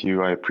talking to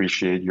you. I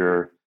appreciate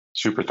your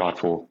super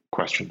thoughtful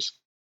questions.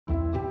 All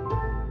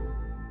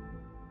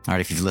right,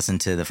 if you've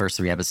listened to the first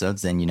 3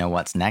 episodes, then you know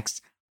what's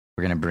next.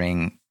 We're going to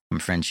bring my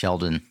friend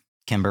Sheldon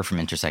Kimber from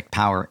Intersect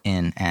Power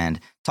in and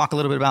talk a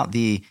little bit about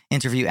the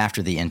interview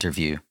after the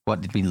interview.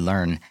 What did we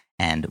learn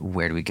and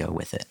where do we go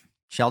with it?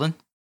 Sheldon,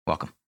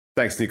 welcome.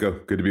 Thanks, Nico.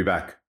 Good to be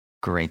back.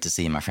 Great to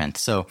see you, my friend.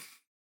 So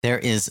there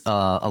is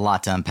a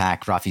lot to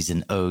unpack. Rafi's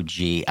an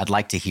OG. I'd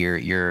like to hear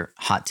your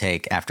hot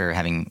take after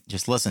having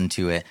just listened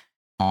to it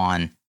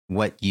on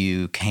what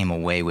you came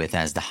away with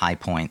as the high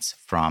points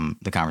from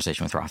the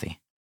conversation with Rafi.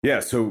 Yeah,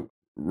 so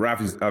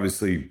Rafi's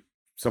obviously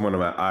someone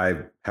I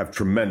have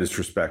tremendous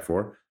respect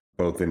for,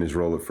 both in his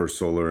role at First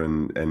Solar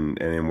and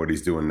in what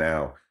he's doing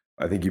now.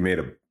 I think you made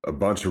a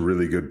bunch of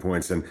really good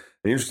points. And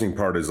the interesting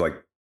part is, like,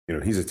 you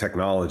know, he's a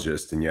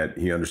technologist and yet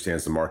he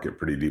understands the market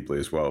pretty deeply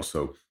as well.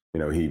 So,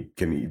 you know, he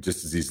can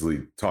just as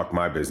easily talk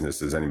my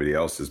business as anybody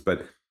else's.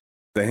 But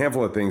the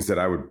handful of things that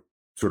I would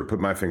sort of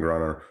put my finger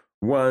on are,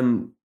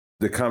 one,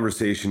 the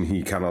conversation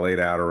he kind of laid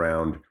out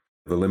around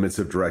the limits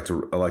of direct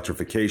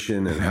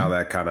electrification and how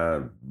that kind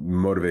of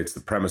motivates the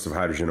premise of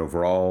hydrogen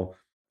overall.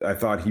 I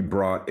thought he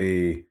brought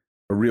a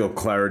real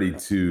clarity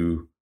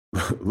to,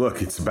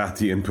 look, it's about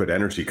the input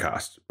energy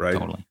cost, right?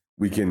 Totally.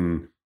 We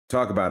can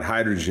talk about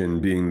hydrogen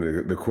being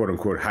the quote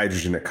unquote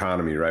hydrogen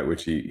economy, right?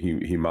 Which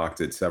he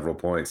mocked at several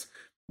points,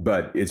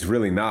 but it's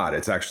really not.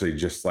 It's actually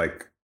just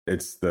like,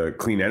 it's the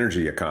clean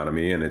energy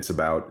economy. And it's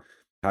about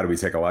how do we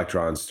take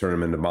electrons, turn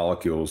them into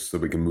molecules so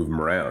we can move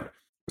them around.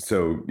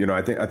 So, you know,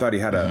 I thought he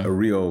had a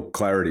real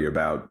clarity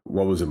about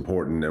what was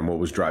important and what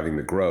was driving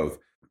the growth.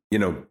 You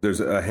know,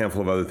 there's a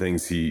handful of other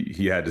things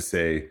he had to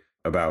say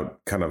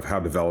about kind of how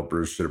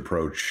developers should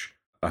approach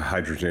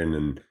hydrogen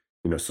and,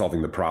 you know,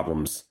 solving the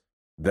problems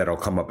that'll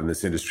come up in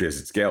this industry as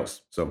it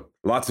scales. So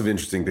lots of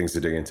interesting things to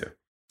dig into.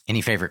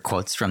 Any favorite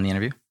quotes from the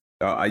interview?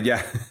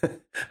 Yeah.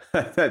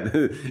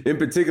 In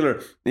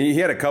particular, he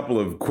had a couple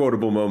of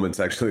quotable moments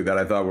actually that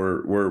I thought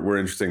were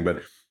interesting,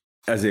 but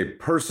as a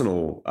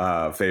personal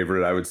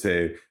favorite, I would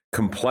say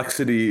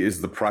complexity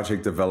is the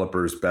project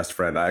developer's best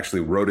friend. I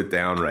actually wrote it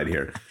down right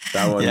here.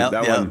 That one. Yep.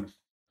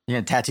 You're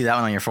going to tattoo that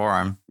one on your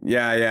forearm.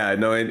 Yeah.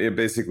 No, it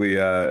basically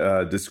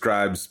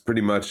describes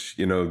pretty much,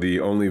 you know, the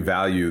only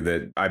value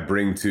that I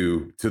bring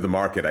to the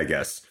market, I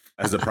guess,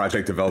 as a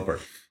project developer.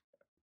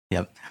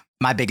 Yep.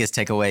 My biggest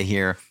takeaway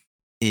here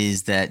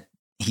is that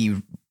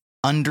he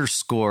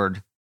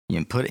underscored, you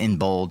know, put in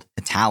bold,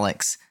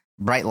 italics,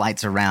 bright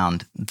lights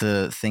around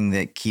the thing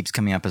that keeps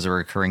coming up as a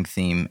recurring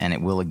theme, and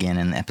it will again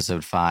in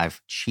episode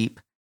 5, cheap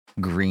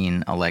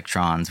green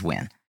electrons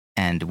win.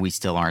 And we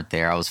still aren't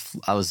there. I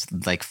was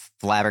like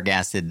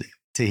flabbergasted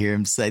to hear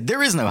him say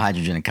there is no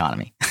hydrogen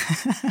economy.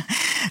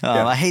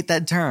 I hate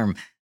that term,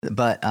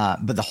 but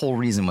the whole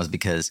reason was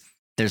because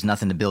there's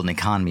nothing to build an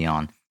economy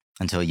on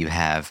until you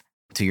have,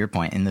 to your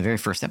point in the very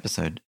first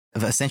episode,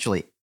 of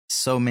essentially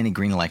so many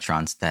green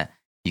electrons that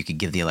you could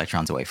give the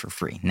electrons away for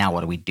free. Now,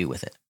 what do we do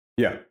with it?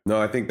 Yeah,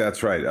 no, I think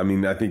that's right. I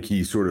mean, I think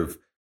he sort of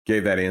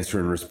gave that answer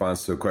in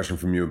response to a question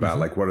from you about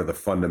like, what are the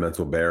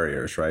fundamental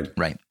barriers, right?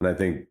 Right. And I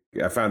think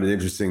I found it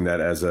interesting that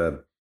as a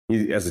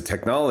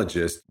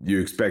technologist, you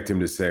expect him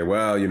to say,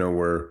 well, you know,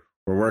 we're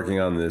working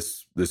on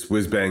this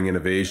whiz bang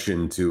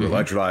innovation to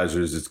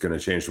electrolyzers. It's going to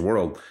change the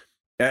world.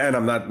 And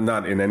I'm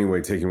not in any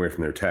way taking away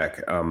from their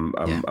tech.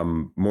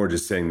 I'm more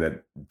just saying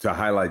that to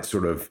highlight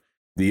sort of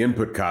the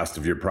input cost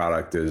of your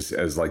product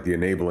as like the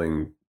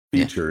enabling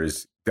feature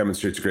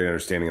demonstrates great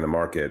understanding of the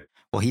market.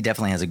 Well, he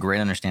definitely has a great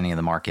understanding of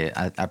the market.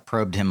 I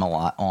probed him a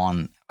lot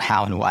on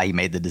how and why he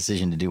made the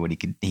decision to do what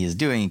he is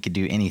doing. He could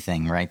do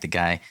anything, right? The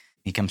guy,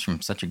 he comes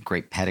from such a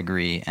great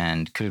pedigree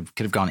and could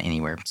have gone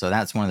anywhere. So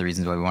that's one of the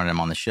reasons why we wanted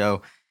him on the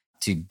show,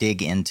 to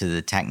dig into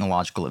the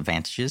technological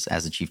advantages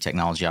as a chief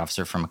technology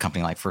officer from a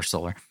company like First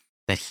Solar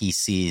that he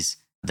sees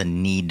the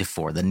need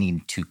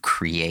to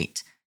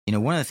create. You know,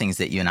 one of the things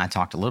that you and I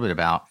talked a little bit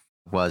about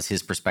was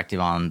his perspective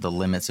on the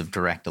limits of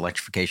direct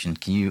electrification.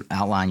 Can you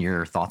outline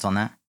your thoughts on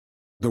that?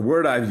 The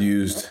word I've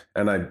used,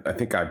 and I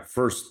think I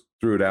first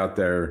threw it out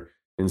there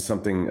in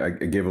something, I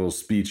gave a little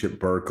speech at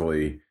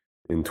Berkeley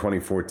in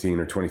 2014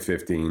 or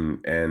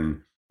 2015,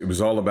 and it was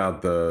all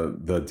about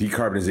the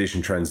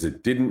decarbonization trends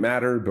that didn't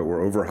matter but were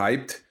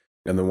overhyped,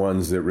 and the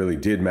ones that really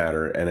did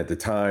matter. And at the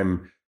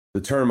time, the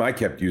term I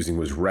kept using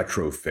was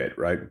retrofit,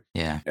 right?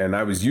 Yeah. And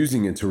I was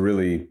using it to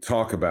really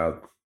talk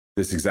about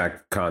this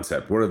exact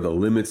concept. What are the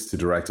limits to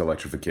direct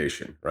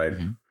electrification, right?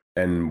 Mm-hmm.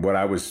 And what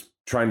I was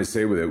trying to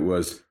say with it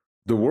was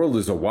the world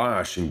is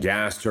awash in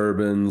gas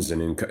turbines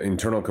and in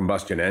internal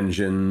combustion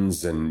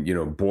engines and, you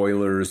know,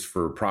 boilers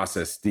for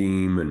process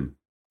steam and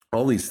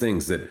all these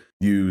things that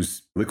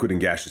use liquid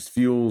and gaseous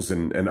fuels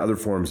and other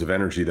forms of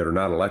energy that are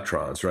not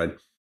electrons, right?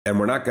 And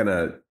we're not going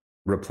to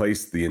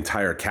replace the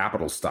entire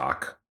capital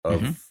stock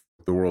of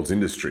the world's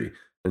industry.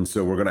 And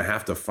so we're going to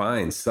have to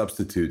find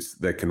substitutes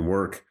that can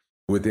work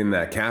within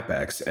that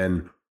CapEx.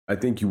 And I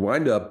think you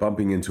wind up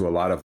bumping into a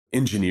lot of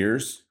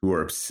engineers who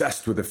are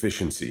obsessed with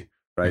efficiency,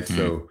 right?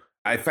 So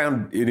I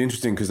found it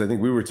interesting because I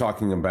think we were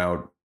talking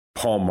about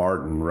Paul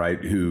Martin,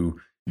 right? Who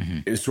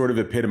is sort of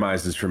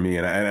epitomizes for me.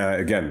 And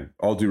again,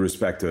 all due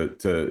respect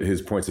to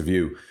his points of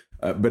view,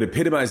 but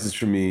epitomizes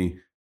for me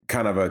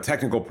kind of a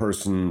technical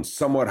person,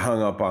 somewhat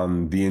hung up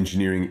on the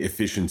engineering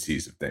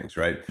efficiencies of things,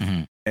 right?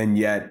 And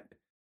yet,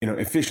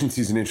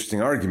 efficiency is an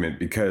interesting argument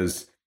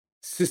because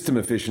system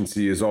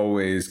efficiency is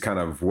always kind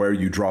of where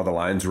you draw the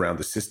lines around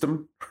the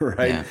system,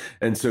 right? Yeah.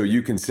 And so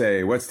you can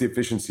say, what's the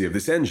efficiency of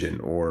this engine?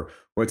 Or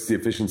what's the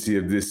efficiency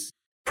of this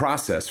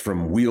process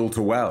from wheel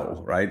to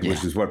well, right? Yeah.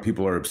 Which is what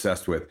people are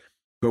obsessed with.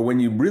 But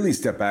when you really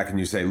step back and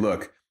you say,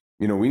 look,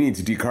 we need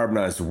to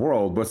decarbonize the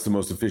world, what's the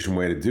most efficient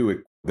way to do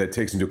it that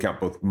takes into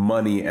account both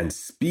money and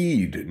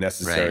speed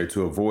necessary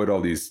to avoid all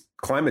these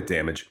climate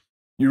damage?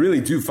 You really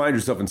do find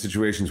yourself in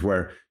situations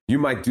where you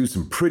might do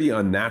some pretty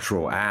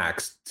unnatural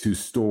acts to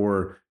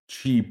store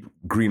cheap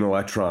green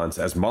electrons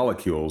as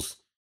molecules,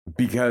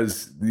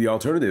 because the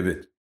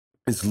alternative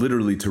is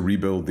literally to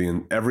rebuild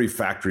every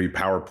factory,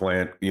 power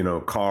plant,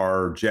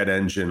 car, jet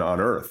engine on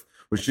Earth,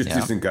 which just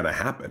isn't going to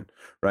happen,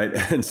 right?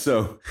 And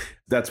so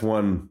that's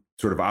one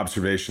sort of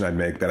observation I'd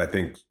make that I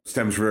think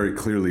stems very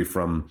clearly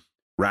from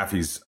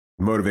Rafi's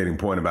motivating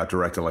point about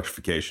direct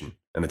electrification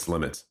and its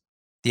limits.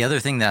 The other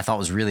thing that I thought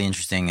was really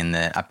interesting and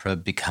that I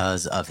probed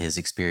because of his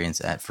experience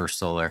at First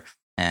Solar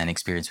and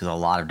experience with a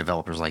lot of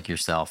developers like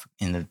yourself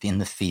in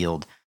the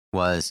field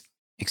was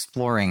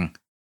exploring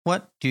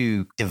what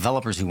do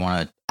developers who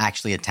want to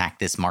actually attack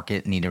this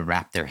market need to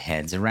wrap their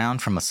heads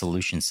around from a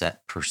solution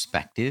set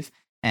perspective.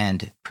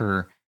 And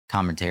per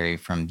commentary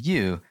from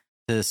you,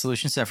 the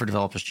solution set for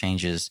developers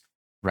changes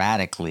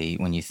radically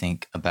when you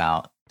think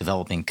about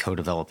developing,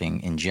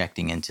 co-developing,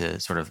 injecting into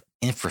sort of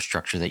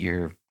infrastructure that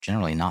you're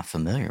generally not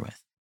familiar with.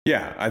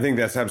 Yeah, I think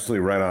that's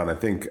absolutely right on. I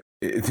think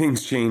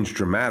things change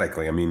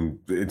dramatically. I mean,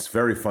 it's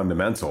very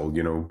fundamental.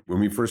 When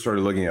we first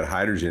started looking at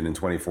hydrogen in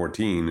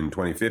 2014 and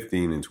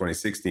 2015 and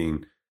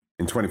 2016,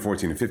 in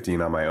 2014 and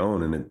 15 on my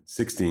own, and in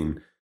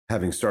 16,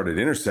 having started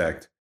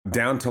Intersect,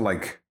 down to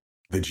like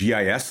the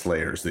GIS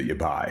layers that you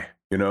buy,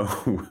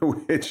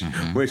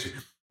 which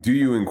do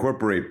you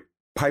incorporate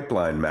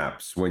pipeline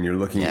maps when you're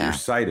looking at your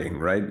siting,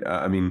 right?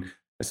 I mean,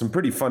 some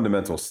pretty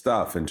fundamental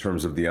stuff in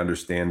terms of the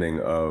understanding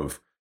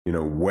of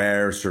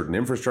where certain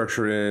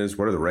infrastructure is,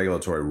 what are the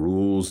regulatory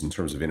rules in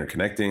terms of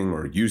interconnecting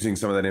or using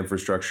some of that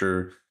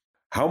infrastructure?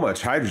 How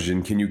much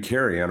hydrogen can you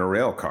carry on a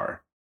rail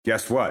car?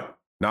 Guess what?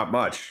 Not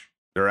much.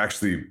 There are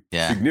actually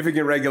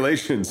significant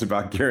regulations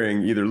about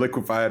carrying either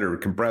liquefied or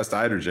compressed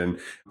hydrogen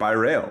by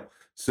rail.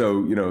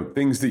 So,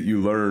 things that you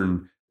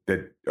learn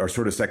that are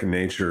sort of second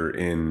nature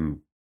in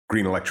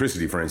green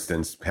electricity, for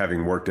instance,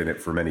 having worked in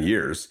it for many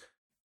years,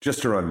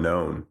 just are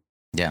unknown.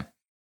 Yeah.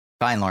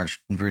 By and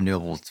large,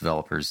 renewables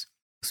developers,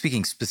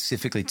 speaking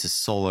specifically to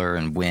solar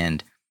and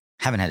wind,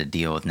 haven't had to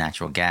deal with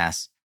natural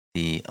gas,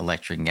 the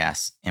electric and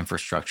gas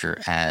infrastructure,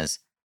 as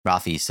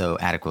Rafi so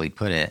adequately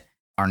put it,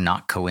 are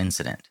not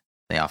coincident.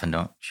 They often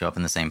don't show up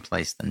in the same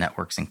place, the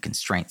networks and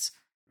constraints.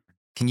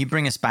 Can you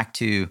bring us back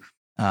to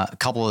a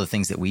couple of the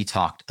things that we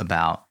talked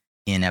about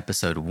in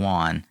episode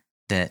 1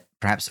 that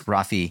perhaps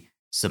Rafi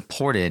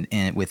supported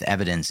with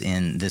evidence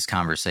in this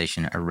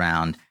conversation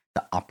around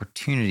the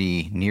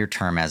opportunity near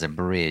term as a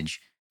bridge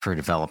for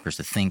developers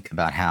to think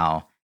about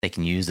how they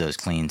can use those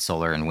clean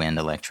solar and wind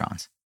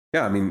electrons?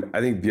 Yeah, I mean, I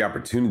think the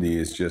opportunity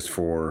is just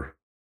for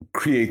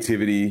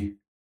creativity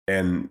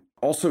and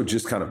also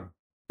just kind of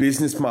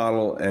business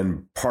model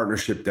and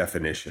partnership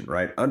definition,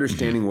 right?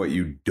 Understanding what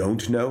you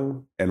don't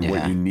know and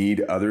what you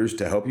need others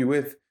to help you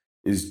with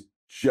is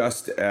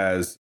just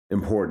as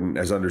important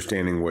as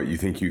understanding what you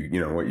think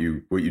what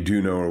you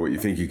do know or what you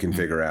think you can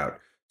figure out.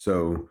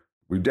 So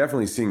we're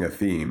definitely seeing a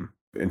theme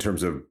in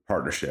terms of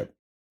partnership.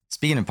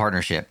 Speaking of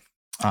partnership,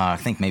 I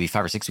think maybe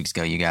 5 or 6 weeks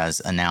ago, you guys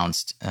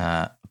announced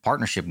a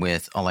partnership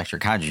with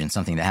Electric Hydrogen,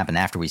 something that happened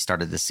after we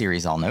started the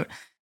series, I'll note.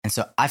 And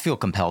so I feel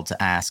compelled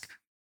to ask,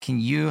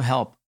 can you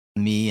help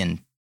me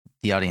and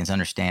the audience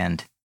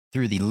understand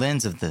through the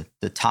lens of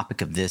the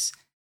topic of this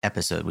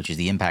episode, which is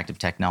the impact of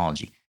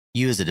technology?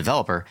 You as a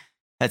developer,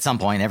 at some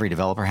point, every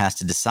developer has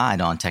to decide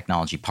on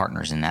technology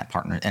partners in that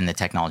partner and the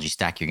technology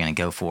stack you're going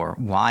to go for.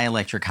 Why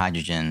Electric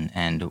Hydrogen,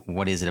 and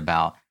what is it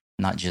about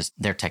not just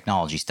their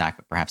technology stack,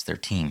 but perhaps their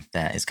team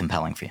that is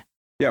compelling for you?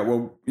 Yeah,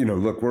 well,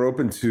 look, we're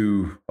open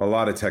to a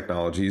lot of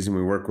technologies and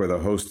we work with a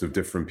host of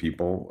different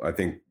people. I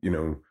think,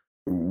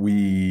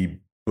 we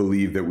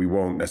believe that we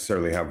won't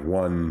necessarily have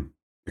one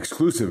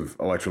exclusive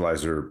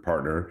electrolyzer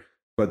partner.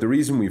 But the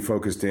reason we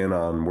focused in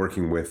on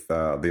working with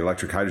the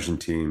Electric Hydrogen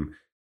team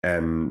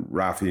and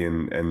Rafi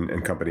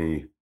and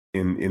company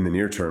in the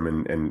near term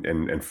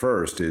and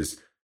first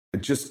is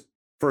just,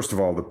 first of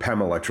all, the PEM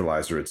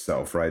electrolyzer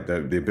itself, right?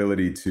 The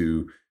ability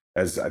to,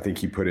 as I think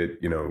he put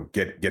it,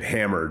 get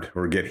hammered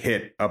or get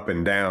hit up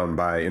and down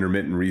by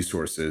intermittent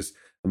resources.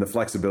 and the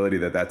flexibility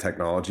that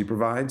technology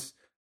provides,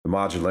 the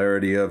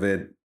modularity of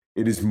it,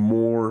 it is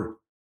more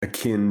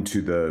akin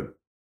to the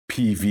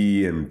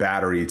PV and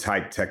battery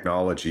type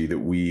technology that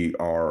we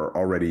are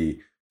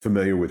already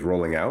familiar with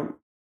rolling out.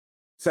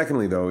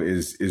 Secondly, though,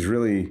 is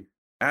really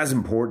as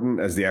important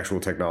as the actual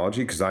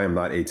technology, because I am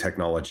not a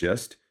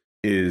technologist,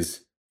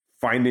 is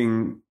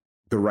finding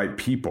the right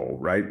people,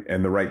 right?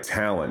 And the right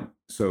talent.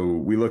 So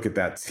we look at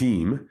that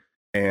team,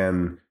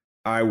 and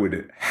I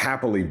would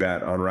happily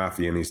bet on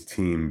Rafi and his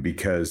team,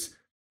 because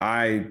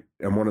I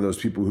am one of those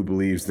people who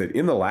believes that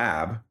in the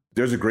lab,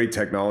 there's a great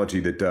technology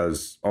that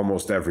does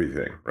almost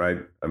everything, right?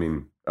 I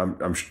mean,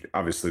 I'm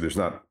obviously there's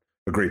not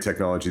a great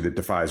technology that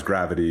defies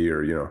gravity,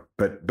 or,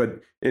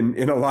 but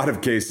in a lot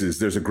of cases,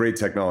 there's a great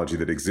technology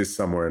that exists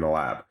somewhere in a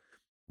lab.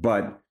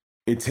 But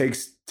it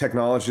takes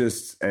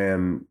technologists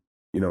and,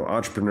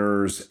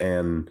 entrepreneurs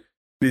and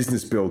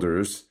business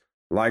builders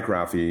like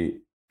Rafi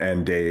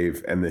and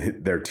Dave and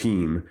their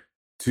team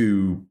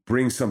to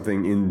bring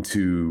something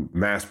into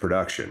mass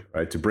production,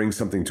 right? To bring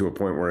something to a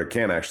point where it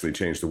can actually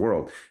change the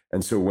world.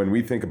 And so when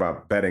we think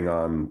about betting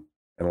on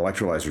an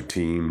electrolyzer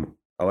team,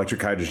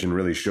 Electric Hydrogen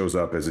really shows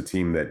up as a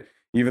team that,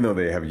 even though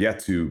they have yet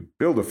to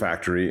build a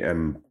factory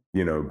and,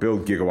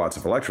 build gigawatts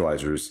of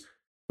electrolyzers,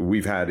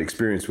 we've had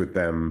experience with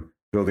them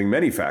building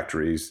many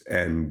factories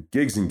and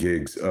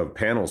gigs of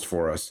panels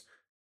for us.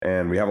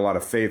 And we have a lot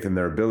of faith in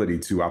their ability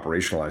to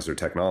operationalize their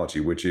technology,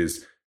 which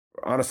is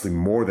honestly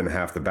more than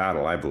half the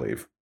battle, I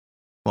believe.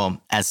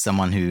 Well, as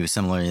someone who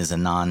similarly is a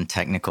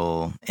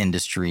non-technical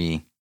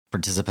industry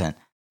participant,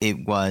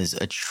 it was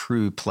a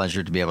true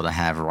pleasure to be able to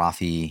have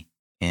Rafi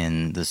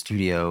in the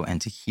studio and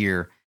to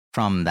hear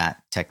from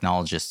that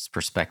technologist's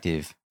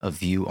perspective of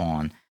view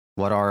on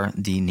what are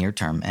the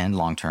near-term and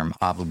long-term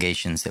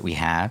obligations that we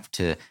have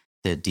to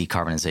the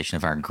decarbonization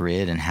of our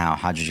grid and how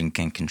hydrogen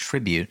can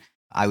contribute.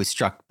 I was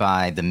struck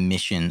by the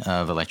mission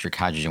of Electric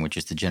Hydrogen, which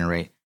is to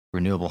generate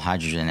renewable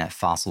hydrogen at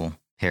fossil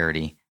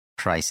parity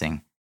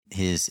pricing.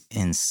 His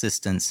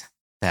insistence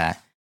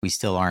that we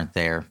still aren't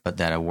there, but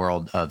that a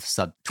world of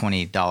sub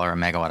 $20 a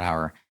megawatt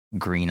hour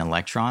green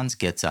electrons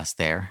gets us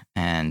there.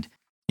 And,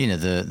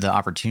 the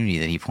opportunity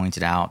that he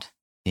pointed out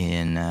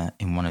in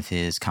one of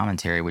his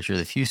commentary, which are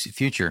the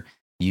future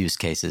use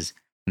cases,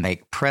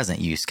 make present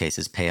use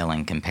cases pale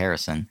in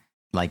comparison,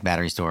 like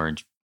battery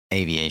storage,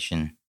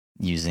 aviation,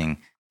 using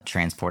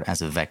transport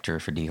as a vector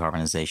for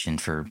decarbonization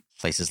for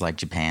places like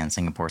Japan,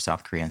 Singapore,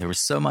 South Korea. There was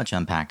so much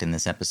unpacked in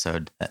this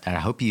episode that I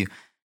hope you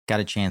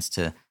got a chance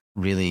to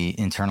really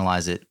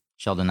internalize it.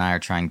 Sheldon and I are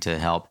trying to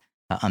help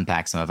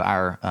unpack some of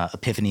our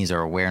epiphanies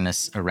or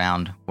awareness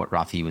around what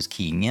Rafi was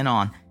keying in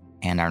on.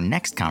 And our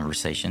next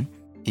conversation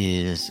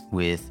is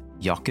with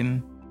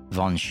Joachim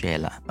von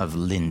Scheele of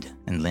Linde.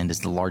 And Linde is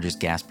the largest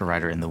gas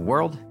provider in the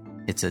world.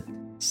 It's a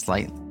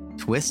slight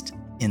twist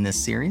in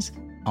this series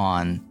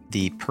on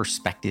the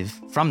perspective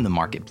from the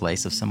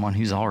marketplace of someone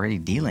who's already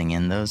dealing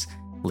in those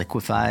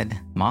liquefied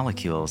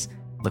molecules.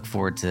 Look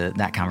forward to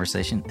that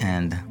conversation,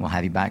 and we'll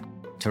have you back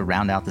to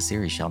round out the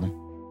series, Sheldon.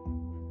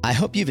 I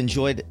hope you've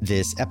enjoyed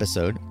this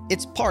episode.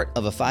 It's part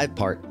of a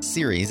 5-part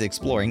series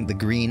exploring the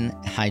green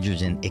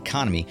hydrogen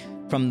economy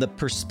from the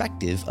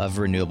perspective of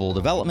renewable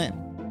development,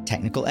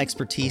 technical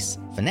expertise,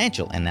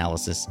 financial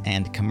analysis,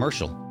 and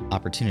commercial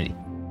opportunity.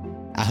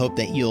 I hope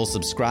that you'll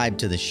subscribe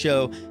to the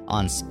show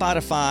on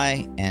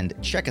Spotify and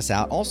check us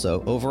out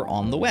also over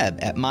on the web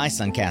at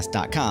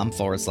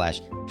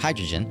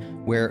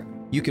mysuncast.com/hydrogen, where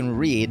you can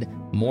read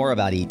more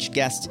about each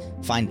guest,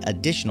 find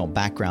additional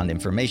background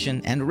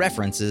information, and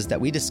references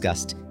that we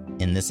discussed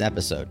in this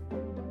episode.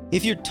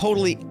 If you're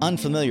totally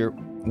unfamiliar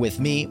with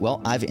me,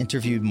 well, I've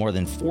interviewed more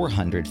than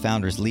 400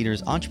 founders,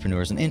 leaders,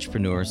 entrepreneurs, and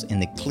intrapreneurs in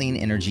the clean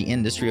energy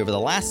industry over the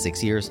last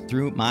 6 years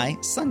through my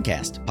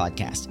Suncast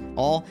podcast,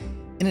 all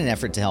in an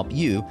effort to help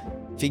you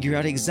figure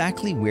out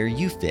exactly where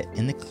you fit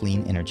in the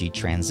clean energy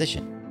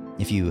transition.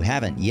 If you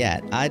haven't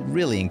yet, I'd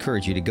really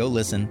encourage you to go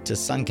listen to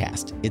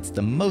Suncast. It's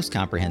the most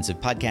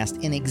comprehensive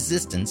podcast in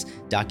existence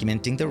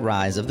documenting the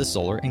rise of the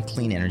solar and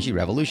clean energy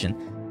revolution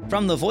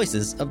from the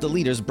voices of the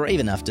leaders brave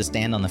enough to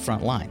stand on the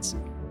front lines.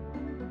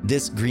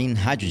 This Green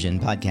Hydrogen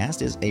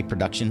podcast is a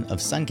production of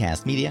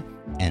Suncast Media,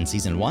 and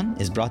Season 1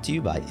 is brought to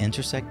you by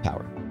Intersect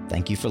Power.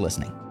 Thank you for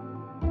listening.